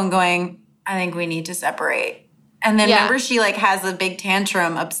table and going, I think we need to separate. And then remember she has a big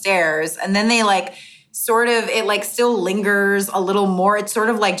tantrum upstairs, and then they sort of, it still lingers a little more. It sort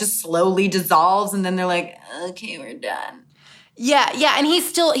of just slowly dissolves, and then they're like, okay, we're done. Yeah, and he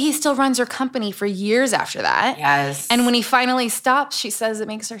still runs her company for years after that. Yes. And when he finally stops, she says it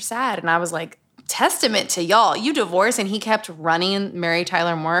makes her sad. And I was like, testament to y'all. You divorced, and he kept running Mary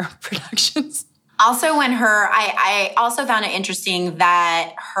Tyler Moore Productions. Also, I also found it interesting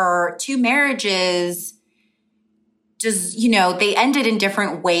that her 2 marriages they ended in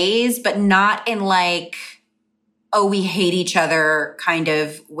different ways, but not in we hate each other kind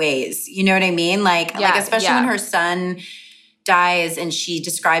of ways. You know what I mean? Especially when her son dies, and she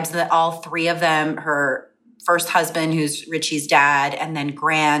describes that all 3 of them, her first husband, who's Richie's dad, and then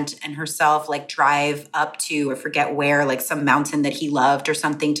Grant and herself, drive up to, I forget where, some mountain that he loved or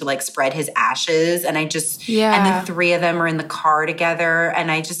something to spread his ashes. And and the 3 of them are in the car together. And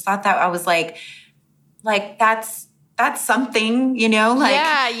I just thought that I was that's something,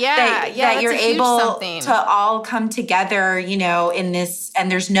 that you're able to all come together, in this,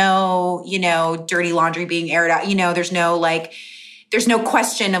 and there's no, dirty laundry being aired out, there's no there's no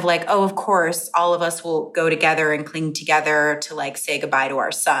question of of course, all of us will go together and cling together to say goodbye to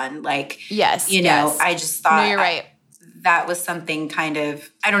our son. Yes, I just thought you're right. That was something kind of,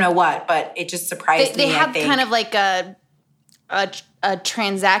 I don't know what, but it just surprised me. They have kind of a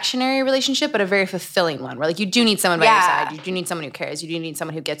transactionary relationship, but a very fulfilling one, where you do need someone by your side. You do need someone who cares. You do need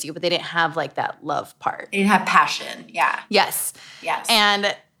someone who gets you, but they didn't have that love part. They didn't have passion. Yeah. Yes.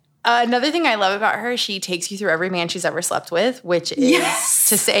 And another thing I love about her, she takes you through every man she's ever slept with, which is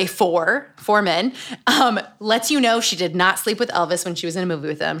to say 4 men. Lets you know she did not sleep with Elvis when she was in a movie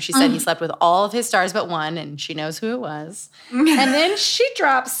with him. She said he slept with all of his stars but one, and she knows who it was. And then she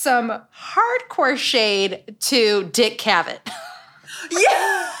drops some hardcore shade to Dick Cavett.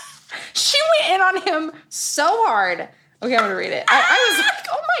 Yeah. She went in on him so hard. Okay, I'm going to read it. I was like,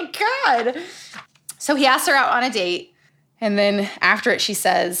 oh my God. So he asked her out on a date. And then after it, she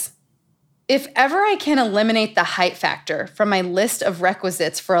says, if ever I can eliminate the height factor from my list of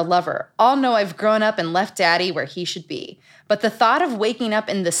requisites for a lover, I'll know I've grown up and left daddy where he should be. But the thought of waking up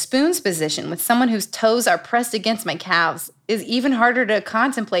in the spoon's position with someone whose toes are pressed against my calves is even harder to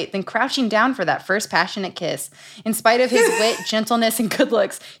contemplate than crouching down for that first passionate kiss. In spite of his wit, gentleness, and good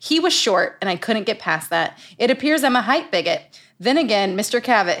looks, he was short, and I couldn't get past that. It appears I'm a height bigot. Then again, Mr.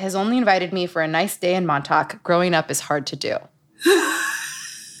 Cavett has only invited me for a nice day in Montauk. Growing up is hard to do.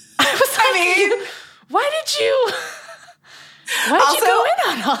 Why did you go in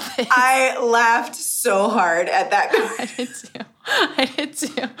on all this? I laughed so hard at that. I did too.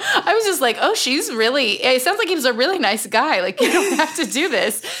 I was just like, oh, it sounds like he was a really nice guy. You don't have to do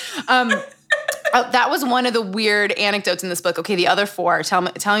this. Oh, that was one of the weird anecdotes in this book. Okay, the other 4, tell me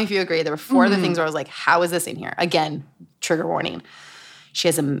if you agree. There were 4 other things where I was like, how is this in here? Again, trigger warning. She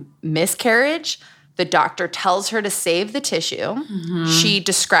has a miscarriage. The doctor tells her to save the tissue. Mm-hmm. She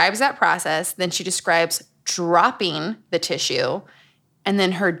describes that process. Then she describes dropping the tissue. And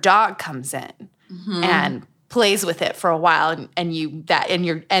then her dog comes in and plays with it for a while. And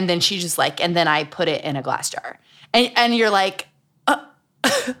then she just like, and then I put it in a glass jar. And you're like,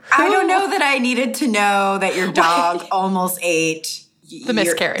 I don't know that I needed to know that your dog almost ate the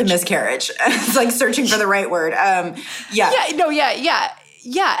miscarriage. The miscarriage. It's like searching for the right word. Yeah.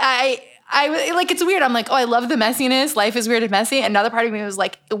 I like, it's weird. I'm like, oh, I love the messiness. Life is weird and messy. And another part of me was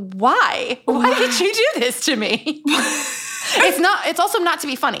like, why? Why did you do this to me? It's also not to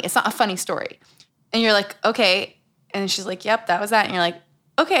be funny. It's not a funny story. And you're like, okay. And she's like, yep, that was that. And you're like,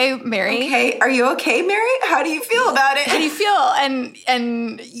 okay, Mary. Okay. Are you okay, Mary? How do you feel about it? How do you feel?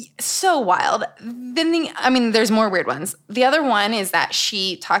 And so wild. Then there's more weird ones. The other one is that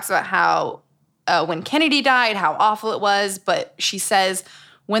she talks about how when Kennedy died, how awful it was. But she says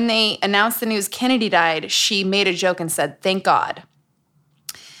when they announced the news Kennedy died, she made a joke and said, thank God.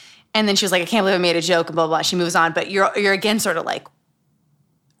 And then she was like, I can't believe I made a joke and blah, blah, blah. She moves on. But you're again sort of like,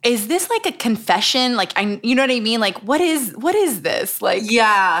 is this like a confession? Like, you know what I mean? Like, what is this? Like,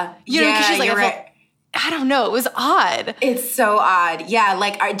 yeah. You know, 'cause she's like, you're right. I don't know. It was odd. It's so odd. Yeah.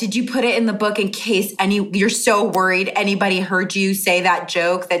 Like, did you put it in the book in case you're so worried anybody heard you say that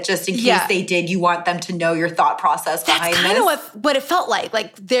joke that just in case they did, you want them to know your thought process behind this? That's kind of what it felt like.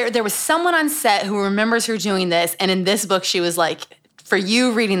 Like there was someone on set who remembers her doing this. And in this book, she was like, for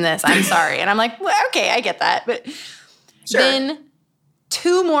you reading this, I'm sorry. And I'm like, well, okay, I get that. But sure. Then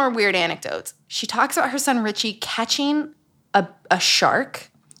 2 more weird anecdotes. She talks about her son Richie catching a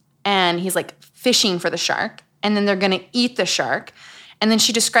shark, and he's like fishing for the shark, and then they're going to eat the shark. And then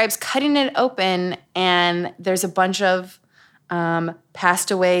she describes cutting it open, and there's a bunch of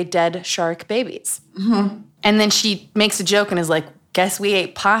passed away dead shark babies. Mm-hmm. And then she makes a joke and is like, guess we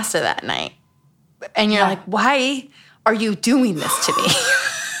ate pasta that night. And you're like, why are you doing this to me?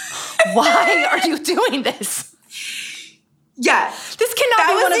 Why are you doing this? Yeah. This cannot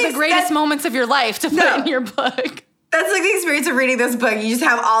be one of the greatest moments of your life to put in your book. That's like the experience of reading this book. You just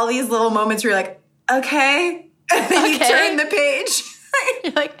have all these little moments where you're like, okay. And then you turn the page.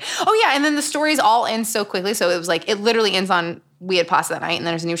 You're like, oh yeah. And then the stories all end so quickly. So it was like, it literally ends on we had pasta that night, and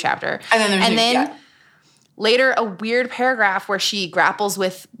then there's a new chapter. And then later a weird paragraph where she grapples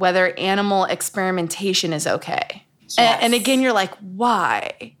with whether animal experimentation is okay. Yes. And again, you're like,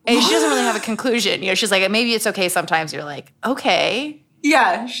 why? And she doesn't really have a conclusion. You know, she's like, maybe it's okay sometimes. You're like, okay.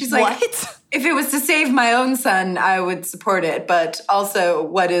 Yeah. She's like, what? If it was to save my own son, I would support it. But also,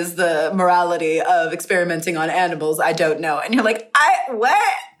 what is the morality of experimenting on animals? I don't know. And you're like,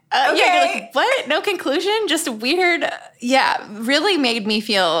 what? Okay. Yeah, you're like, what? No conclusion? Just weird. Yeah, really made me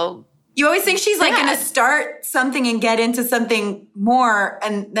feel... You always think she's like going to start something and get into something more,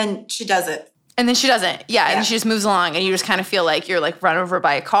 and then she doesn't. And then she doesn't. Yeah, and she just moves along, and you just kind of feel like you're like run over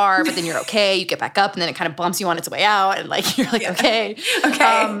by a car, but then you're okay. You get back up, and then it kind of bumps you on its way out, and like you're like, okay.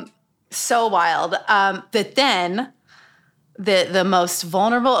 So wild. But then the most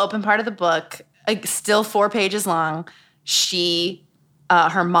vulnerable open part of the book, still 4 pages long,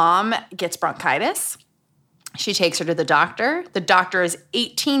 her mom gets bronchitis. She takes her to the doctor. The doctor is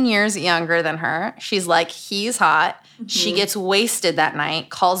 18 years younger than her. She's like, he's hot. Mm-hmm. She gets wasted that night,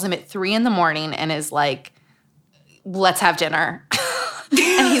 calls him at 3 a.m. and is like, let's have dinner.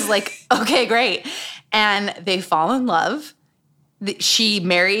 And he's like, okay, great. And they fall in love. She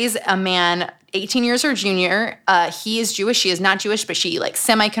marries a man 18 years her junior. He is Jewish. She is not Jewish, but she like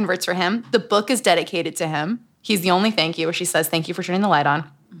semi-converts for him. The book is dedicated to him. He's the only thank you, where she says, thank you for turning the light on.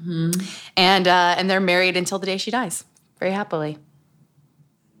 Mm-hmm. And they're married until the day she dies, very happily.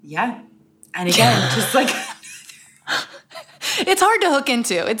 Yeah, and again, just like it's hard to hook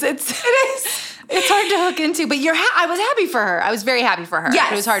into. It is. It's hard to hook into, but I was happy for her. I was very happy for her.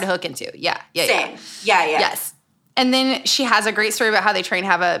 Yes. It was hard to hook into. Yeah. Same. Yeah. Yes. And then she has a great story about how they try and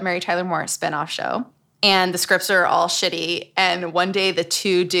have a Mary Tyler Moore spinoff show. And the scripts are all shitty. And one day the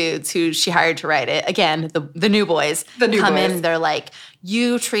 2 dudes who she hired to write it, again, the new boys, come in and they're like,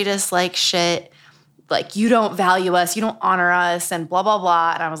 you treat us like shit. Like, you don't value us. You don't honor us and blah, blah,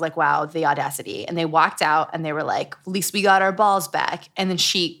 blah. And I was like, wow, the audacity. And they walked out and they were like, at least we got our balls back. And then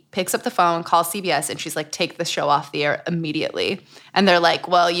she picks up the phone, calls CBS, and she's like, take the show off the air immediately. And they're like,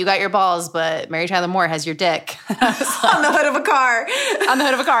 well, you got your balls, but Mary Tyler Moore has your dick. Like, on the hood of a car. On the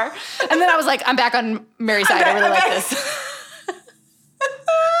hood of a car. And then I was like, I'm back on Mary's side. I really like this.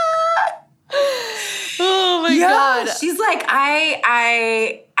 Oh my God. She's like,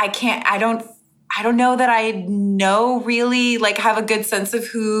 I can't, I don't know that I really like have a good sense of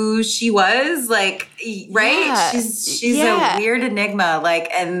who she was. Like, right? Yeah. She's a weird enigma. Like,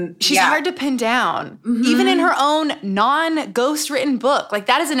 and she's hard to pin down. Mm-hmm. Even in her own non-ghost written book. Like,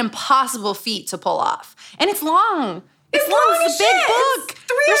 that is an impossible feat to pull off. And it's long. It's long. It's a big book.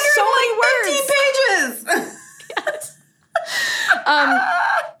 There's so many words. 15 pages.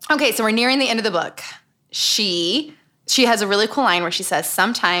 Okay, so we're nearing the end of the book. She has a really cool line where she says,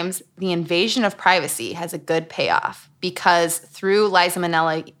 sometimes the invasion of privacy has a good payoff because through Liza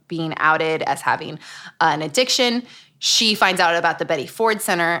Minnelli being outed as having an addiction, she finds out about the Betty Ford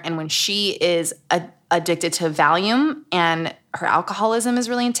Center. And when she is addicted to Valium and her alcoholism is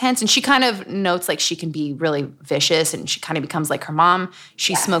really intense, and she kind of notes like she can be really vicious and she kind of becomes like her mom.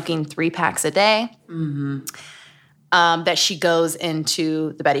 She's smoking 3 packs a day. Mm-hmm. That she goes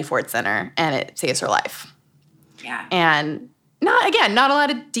into the Betty Ford Center and it saves her life. Yeah. And not a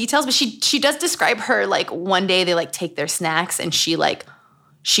lot of details, but she does describe her, like, one day they, like, take their snacks and she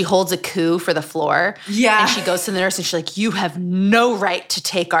holds a coup for the floor. Yeah. And she goes to the nurse and she's like, you have no right to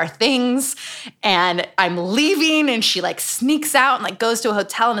take our things. And I'm leaving. And she, like, sneaks out and, like, goes to a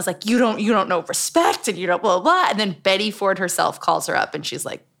hotel and is like, you don't know respect and you don't blah, blah, blah. And then Betty Ford herself calls her up and she's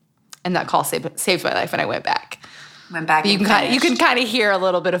like, and that call saved my life and I went back. You can kind of hear a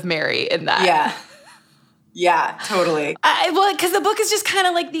little bit of Mary in that. Yeah. Yeah, totally. Well, because the book is just kind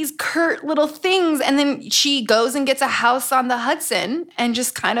of like these curt little things. And then she goes and gets a house on the Hudson and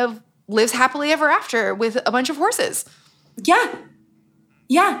just kind of lives happily ever after with a bunch of horses. Yeah.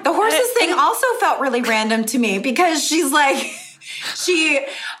 Yeah. The horses thing also felt really random to me because she's like, she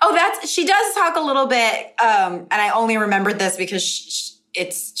does talk a little bit. And I only remembered this because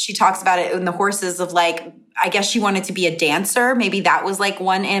she talks about it in the horses of like, I guess she wanted to be a dancer. Maybe that was like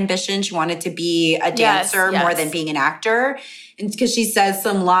one ambition. She wanted to be a dancer more than being an actor. And because she says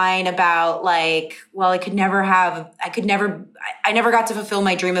some line about like, well, I never got to fulfill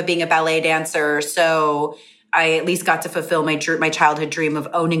my dream of being a ballet dancer. So I at least got to fulfill my childhood dream of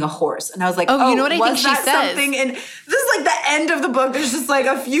owning a horse. And I was like, you know what I think she says? Something in, this is like the end of the book. There's just like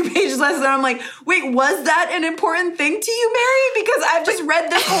a few pages left. And I'm like, wait, was that an important thing to you, Mary? Because I've just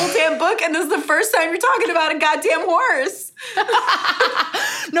read this whole damn book and this is the first time you're talking about a goddamn horse.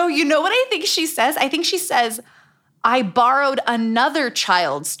 No, you know what I think she says? I think she says, I borrowed another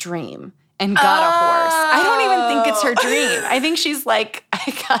child's dream and got a horse. I don't even think it's her dream. I think she's like,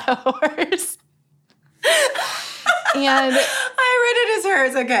 I got a horse. And I read it as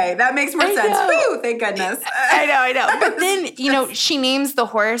hers. Okay, that makes more sense. Woo, thank goodness. I know. But then, she names the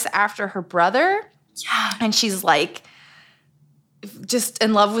horse after her brother. Yeah. And she's like, just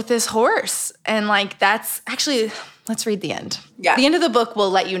in love with this horse. And like, that's actually, let's read the end. Yeah. The end of the book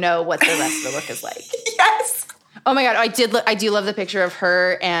will let you know what the rest of the book is like. Yes. Oh my God, I do love the picture of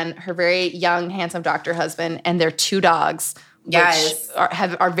her and her very young, handsome doctor husband and their 2 dogs, which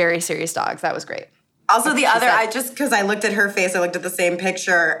are very serious dogs. That was great. Also, the other, because I looked at her face, I looked at the same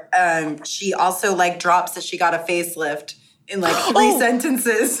picture. She also like drops that she got a facelift in like 3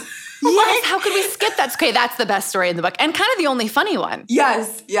 sentences. Yes, how could we skip that? Okay, that's the best story in the book and kind of the only funny one.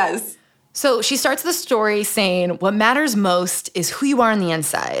 Yes. So she starts the story saying, what matters most is who you are on the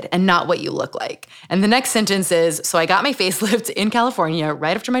inside and not what you look like. And the next sentence is, so I got my facelift in California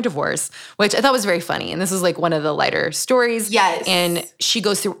right after my divorce, which I thought was very funny. And this is like one of the lighter stories. Yes. And she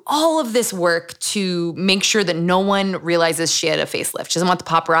goes through all of this work to make sure that no one realizes she had a facelift. She doesn't want the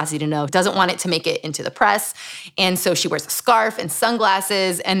paparazzi to know, doesn't want it to make it into the press. And so she wears a scarf and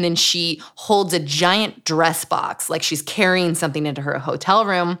sunglasses, and then she holds a giant dress box, like she's carrying something into her hotel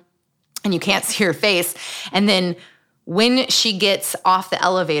room. And you can't see her face. And then when she gets off the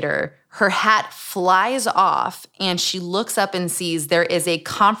elevator, her hat flies off and she looks up and sees there is a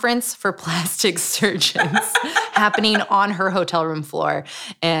conference for plastic surgeons happening on her hotel room floor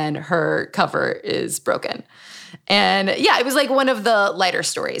and her cover is broken. And yeah, it was like one of the lighter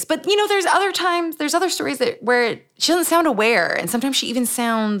stories. But there's other stories where she doesn't sound aware and sometimes she even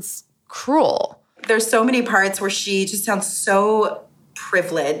sounds cruel. There's so many parts where she just sounds so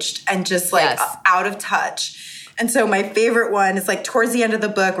privileged and just like out of touch. And so my favorite one is like towards the end of the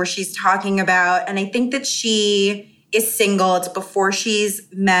book where she's talking about, and I think that she is single. It's before she's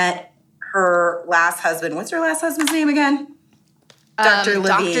met her last husband. What's her last husband's name again? Dr.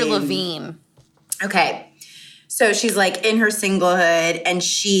 Levine. Dr. Levine. Okay. So she's like in her singlehood and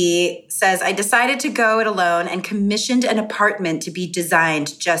she says, I decided to go it alone and commissioned an apartment to be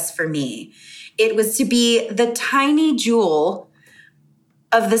designed just for me. It was to be the tiny jewel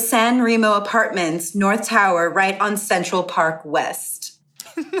of the San Remo Apartments, North Tower, right on Central Park West.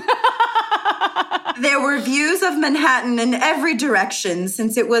 There were views of Manhattan in every direction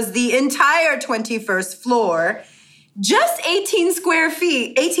since it was the entire 21st floor. Just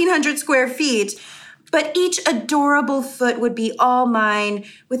 1,800 square feet, but each adorable foot would be all mine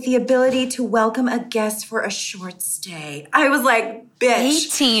with the ability to welcome a guest for a short stay. I was like,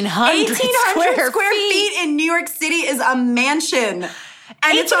 bitch. 1,800 square feet in New York City is a mansion.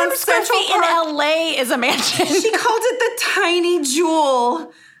 And it's on Central Park. In LA is a mansion. She called it the tiny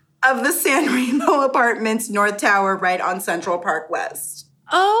jewel of the San Remo Apartments North Tower right on Central Park West.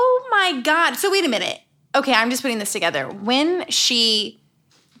 Oh my God. So wait a minute. Okay, I'm just putting this together. When she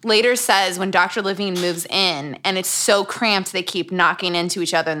later says when Dr. Levine moves in and it's so cramped they keep knocking into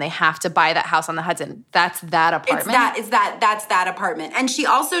each other and they have to buy that house on the Hudson, that's that apartment? That's that apartment. And she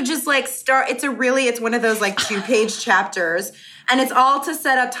also just like it's one of those like 2-page chapters. And it's all to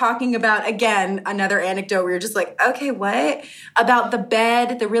set up talking about, again, another anecdote where you're just like, okay, what? About the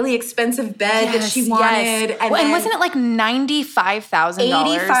bed, the really expensive bed that she wanted. Yes. And wasn't it like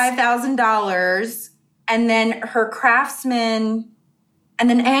 $95,000? $85,000. And then her craftsman, and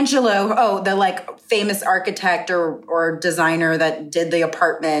then Angelo, the like famous architect or designer that did the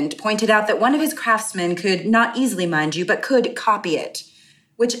apartment, pointed out that one of his craftsmen could, not easily mind you, but could copy it,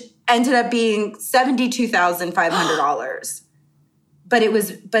 which ended up being $72,500. But it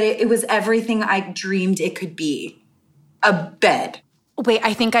was everything I dreamed it could be. A bed. Wait,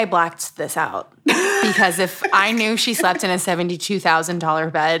 I think I blacked this out. Because if I knew she slept in a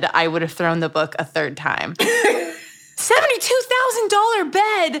 $72,000 bed, I would have thrown the book a third time. $72,000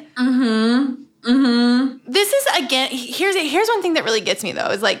 bed. Mm-hmm. Mm-hmm. This is, again, here's one thing that really gets me, though,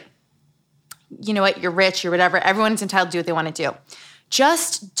 is like, you know what, you're rich, you're whatever. Everyone's entitled to do what they want to do.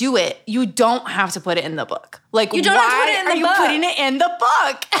 Just do it. You don't have to put it in the book. Like, you don't have to put it in the book. Why are you putting it in the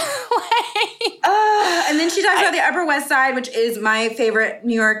book? And then she talks about the Upper West Side, which is my favorite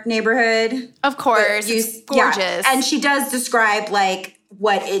New York neighborhood. Of course. It's gorgeous. Yeah. And she does describe, like,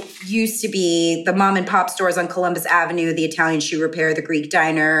 what it used to be, the mom and pop stores on Columbus Avenue, the Italian shoe repair, the Greek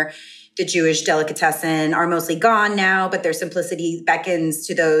diner, the Jewish delicatessen are mostly gone now, but their simplicity beckons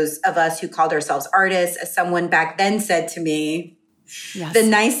to those of us who called ourselves artists. As someone back then said to me, yes. The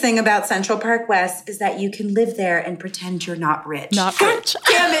nice thing about Central Park West is that you can live there and pretend you're not rich. Not rich. God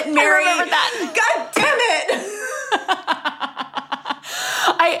damn it, Mary. I remember that. God damn it.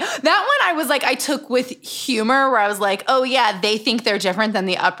 That one I was like, I took with humor where I was like, oh yeah, they think they're different than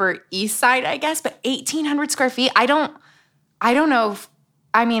the Upper East Side, I guess, but 1,800 square feet, I don't know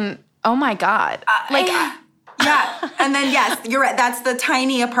oh my God. Yeah. And then, yes, you're right. That's the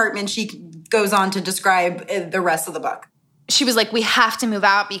tiny apartment she goes on to describe the rest of the book. She was like, we have to move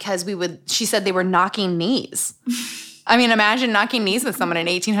out because she said they were knocking knees. I mean, imagine knocking knees with someone in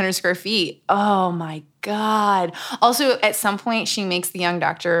 1,800 square feet. Oh my God. Also, at some point, she makes the young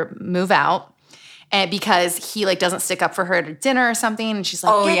doctor move out because he like doesn't stick up for her at dinner or something. And she's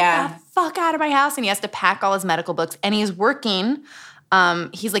like, get the fuck out of my house. And he has to pack all his medical books. And he's working.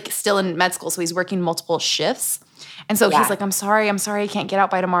 He's like still in med school, so he's working multiple shifts. And so he's like, I'm sorry, I can't get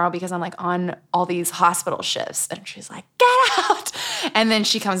out by tomorrow because I'm like on all these hospital shifts. And she's like, get out. And then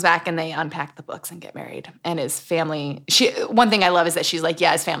she comes back and they unpack the books and get married. And his family, one thing I love is that she's like,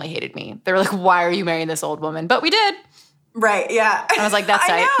 yeah, his family hated me. They were like, why are you marrying this old woman? But we did. Right, yeah. I was like, that's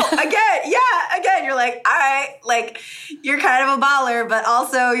tight. I know. Again, you're like, you're kind of a baller, but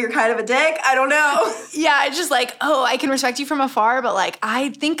also you're kind of a dick. I don't know. Yeah, it's just like, oh, I can respect you from afar, but like, I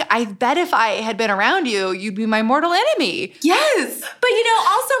bet if I had been around you, you'd be my mortal enemy. Yes. But,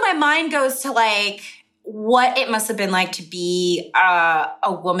 also my mind goes to like, what it must have been like to be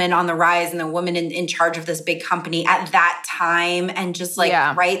a woman on the rise and a woman in charge of this big company at that time. And just like,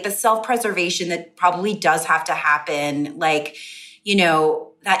 right, the self-preservation that probably does have to happen. Like,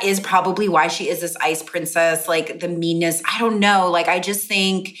 that is probably why she is this ice princess, like the meanness. I don't know. Like, I just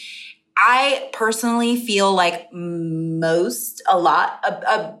think I personally feel like not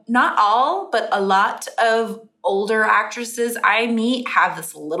all, but a lot of older actresses I meet have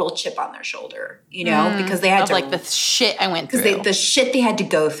this little chip on their shoulder, because they had to like the shit I went through. Because the shit they had to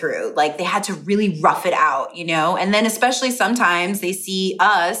go through, like they had to really rough it out, and then especially sometimes they see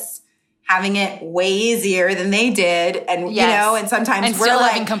us having it way easier than they did, and and sometimes and we're still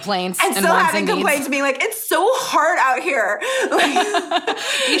like having complaints, and still having complaints, being like, it's so hard out here. Like,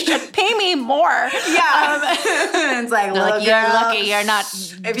 you should pay me more. Yeah, it's like, look, you're lucky you're not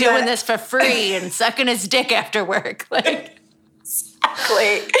doing this for free and sucking his dick after work. Like,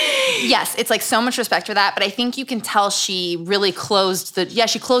 exactly. Yes, it's like so much respect for that, but I think you can tell she really closed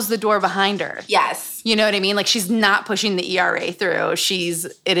the door behind her. Yes. You know what I mean? Like, she's not pushing the ERA through.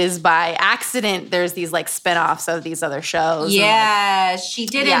 It is by accident. There's these like spinoffs of these other shows. Yeah, she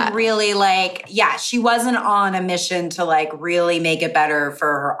didn't really she wasn't on a mission to like really make it better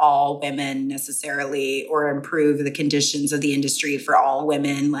for all women necessarily or improve the conditions of the industry for all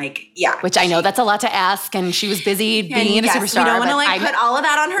women. Which I know that's a lot to ask. And she was busy being a superstar. We don't want to like put all of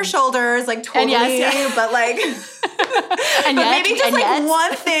that on her shoulders, like totally, but like, and but maybe just like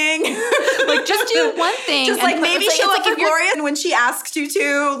one thing. Like, just do one thing. Just like maybe show up for Gloria when she asks you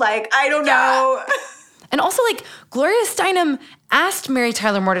to. Like, I don't know. And also, like, Gloria Steinem asked Mary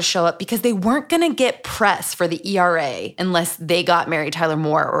Tyler Moore to show up because they weren't going to get press for the ERA unless they got Mary Tyler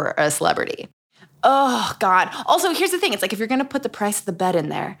Moore or a celebrity. Oh, God. Also, here's the thing. It's like, if you're going to put the price of the bed in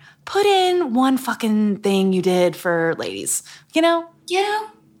there, put in one fucking thing you did for ladies. You know? Yeah.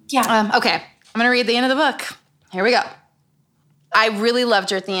 Okay. I'm going to read the end of the book. Here we go. I really loved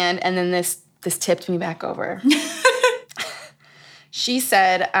her at the end, and then this tipped me back over. She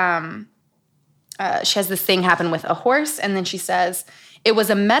said she has this thing happen with a horse, and then she says, it was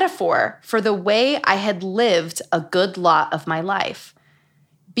a metaphor for the way I had lived a good lot of my life.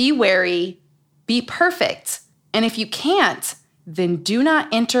 Be wary, be perfect, and if you can't, then do not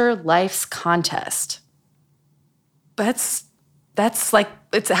enter life's contest. That's like,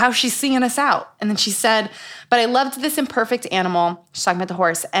 it's how she's seeing us out. And then she said, but I loved this imperfect animal, she's talking about the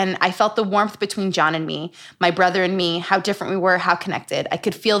horse, and I felt the warmth between John and me, my brother and me, how different we were, how connected. I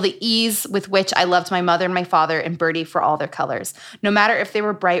could feel the ease with which I loved my mother and my father and Bertie for all their colors. No matter if they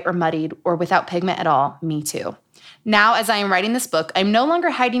were bright or muddied or without pigment at all, me too. Now, as I am writing this book, I'm no longer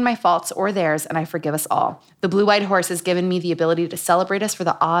hiding my faults or theirs, and I forgive us all. The blue-eyed horse has given me the ability to celebrate us for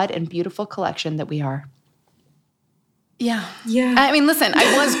the odd and beautiful collection that we are. Yeah. I mean, listen,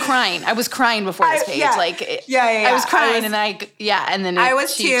 I was crying. I was crying before this page. I was crying, and then I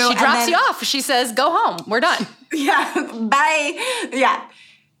was too. She drops you off. She says, "Go home. We're done." Yeah. Bye.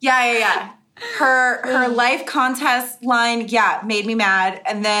 Yeah. Her life contest line, made me mad,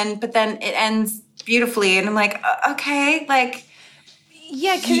 but then it ends beautifully, and I'm like, okay, like,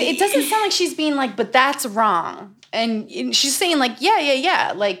 because it doesn't sound like she's being like, but that's wrong, and she's saying like,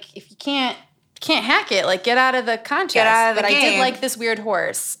 yeah, like if you can't hack it. Like, get out of the contest. Get out of the game. I did like this weird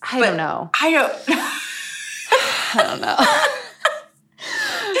horse. I don't know. I don't know.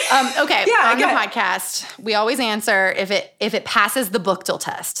 Okay. On the podcast, we always answer if it passes the Bookdill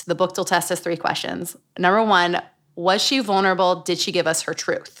test. The Bookdill test has 3 questions. Number 1, was she vulnerable? Did she give us her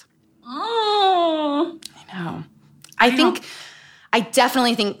truth? Oh. I know. I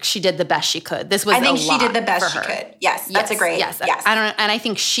definitely think she did the best she could. This was I think she did the best she could. Yes, that's a great. Yes. I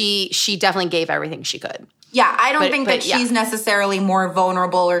think she definitely gave everything she could. Yeah, I don't think that she's necessarily more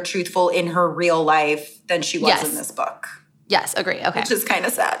vulnerable or truthful in her real life than she was in this book. Yes, agree. Okay. Which is kind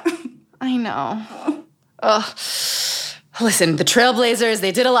of sad. I know. Ugh. Listen, the Trailblazers,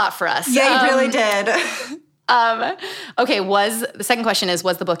 they did a lot for us. Yeah, they really did. Okay, the second question is,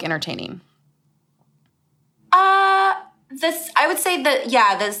 was the book entertaining? I would say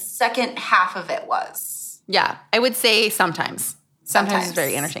the second half of it was. Yeah, I would say sometimes. Sometimes it's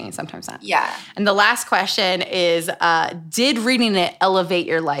very entertaining, sometimes not. Yeah. And the last question is, did reading it elevate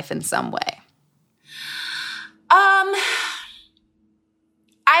your life in some way?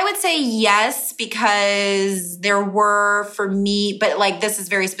 I would say yes, because there were, for me, but like this is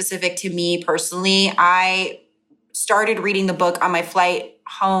very specific to me personally. I started reading the book on my flight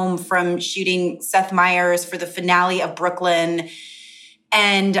home from shooting Seth Meyers for the finale of Brooklyn.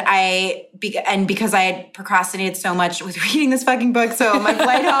 And because I had procrastinated so much with reading this fucking book, so on my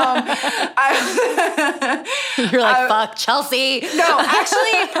flight home, you're like, fuck Chelsea. No,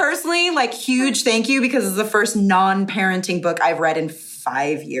 actually, personally, like, huge thank you, because it's the first non-parenting book I've read in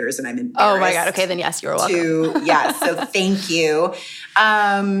 5 years, and I'm embarrassed. Oh my God. Okay, then yes, you're welcome. So thank you.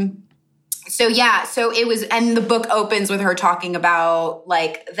 So it was, and the book opens with her talking about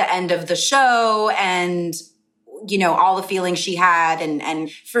like the end of the show and, you know, all the feelings she had.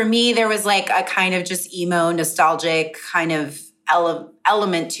 And for me, there was like a kind of just emo, nostalgic kind of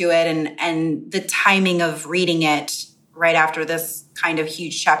element to it. And the timing of reading it right after this kind of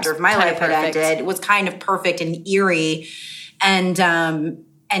huge chapter of my life had ended was kind of perfect and eerie. And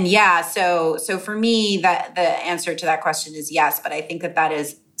so for me, that the answer to that question is yes, but I think that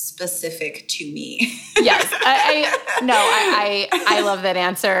is specific to me. Yes. I love that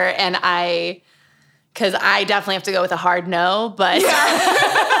answer. And because I definitely have to go with a hard no, but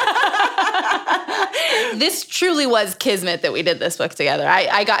this truly was kismet that we did this book together.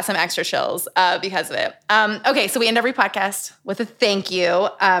 I got some extra chills because of it. Okay, so we end every podcast with a thank you.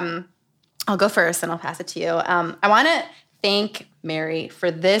 I'll go first and I'll pass it to you. I want to thank Mary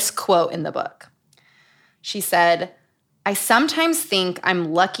for this quote in the book. She said, I sometimes think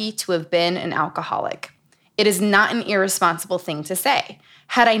I'm lucky to have been an alcoholic. It is not an irresponsible thing to say.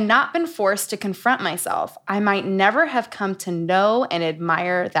 Had I not been forced to confront myself, I might never have come to know and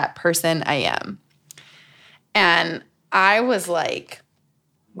admire that person I am. And I was like,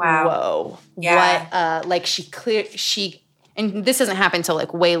 wow. Whoa. Yeah. What, and this doesn't happen until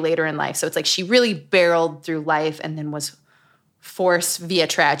like way later in life. So it's like she really barreled through life and then was forced via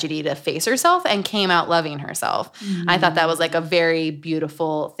tragedy to face herself and came out loving herself. Mm-hmm. I thought that was like a very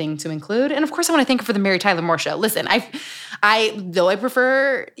beautiful thing to include. And of course I want to thank her for the Mary Tyler Moore Show. Listen, though I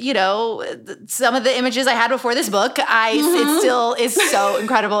prefer, some of the images I had before this book, it still is so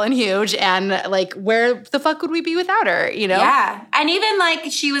incredible and huge. And like, where the fuck would we be without her, Yeah. And even like,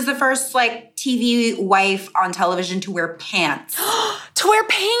 she was the first like TV wife on television to wear pants. To wear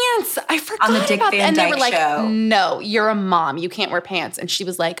pants! I forgot on the Dick about Van that. And Dyke they were like, Show. No, you're a mom. You can't wear pants. And she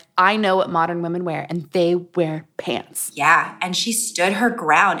was like, I know what modern women wear, and they wear pants. Yeah, and she stood her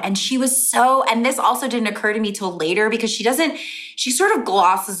ground. And she was and this also didn't occur to me till later because she sort of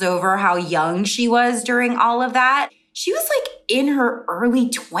glosses over how young she was during all of that. She was like in her early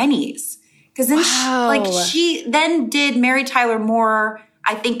 20s. Because then she then did Mary Tyler Moore,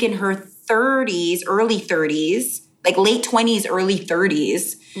 I think in her 30s, early 30s. Like late 20s, early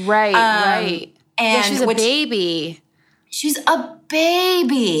 30s. Right, right. And she's a baby. She's a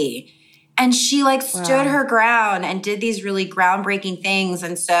baby. And she like stood her ground and did these really groundbreaking things.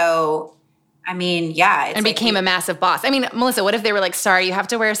 And so, I mean, yeah. And became a massive boss. I mean, Melissa, what if they were like, sorry, you have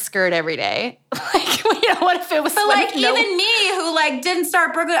to wear a skirt every day? Like, what if it was even me who like didn't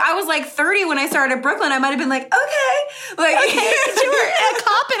start Brooklyn, I was like 30 when I started Brooklyn. I might have been like, okay. Like, okay, you were a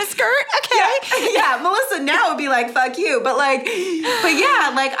cop in a skirt? Okay. Yeah, Melissa now would be like, fuck you. But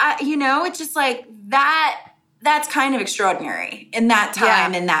yeah, like, it's just like that's kind of extraordinary in that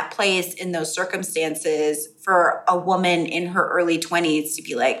time, in that place, in those circumstances for a woman in her early 20s to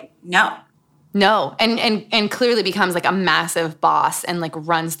be like, no. No, and clearly becomes like a massive boss and like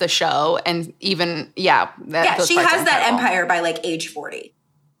runs the show and even, she has that empire by like age 40.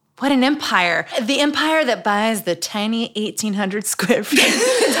 What an empire. The empire that buys the tiny 1,800 square feet.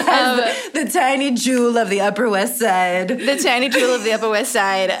 The tiny jewel of the Upper West Side. The tiny jewel of the Upper West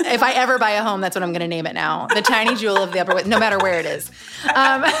Side. If I ever buy a home, that's what I'm going to name it now. The tiny jewel of the Upper West, no matter where it is.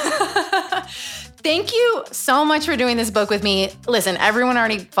 Thank you so much for doing this book with me. Listen, everyone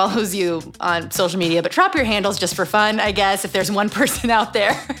already follows you on social media, but drop your handles just for fun, I guess, if there's one person out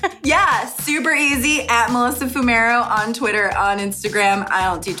there. Yeah, super easy. At Melissa Fumero on Twitter, on Instagram. I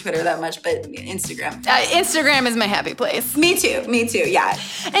don't do Twitter that much, but Instagram. Instagram is my happy place. Me too, yeah.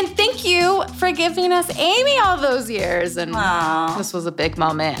 And thank you for giving us Amy all those years. And This was a big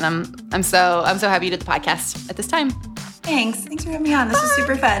moment, and I'm so happy you did the podcast at this time. Thanks for having me on. This was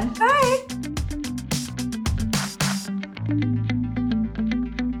super fun. Bye.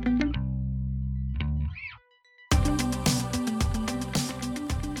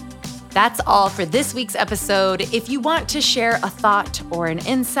 That's all for this week's episode. If you want to share a thought or an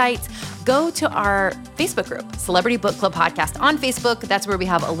insight, go to our Facebook group, Celebrity Book Club Podcast on Facebook. That's where we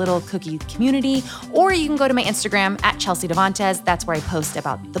have a little cookie community. Or you can go to my Instagram at Chelsea Devantez. That's where I post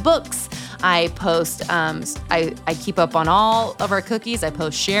about the books. I post, I keep up on all of our cookies. I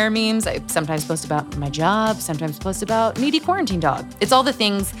post share memes. I sometimes post about my job, sometimes post about needy quarantine dog. It's all the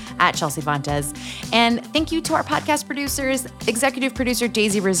things at Chelsea Devantez. And thank you to our podcast producers, executive producer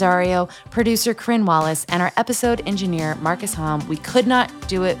Daisy Rosario, producer Corinne Wallace, and our episode engineer Marcus Hom. We could not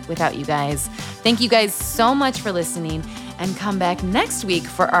do it without you guys. Thank you guys so much for listening, and come back next week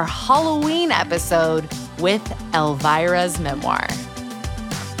for our Halloween episode with Elvira's memoir.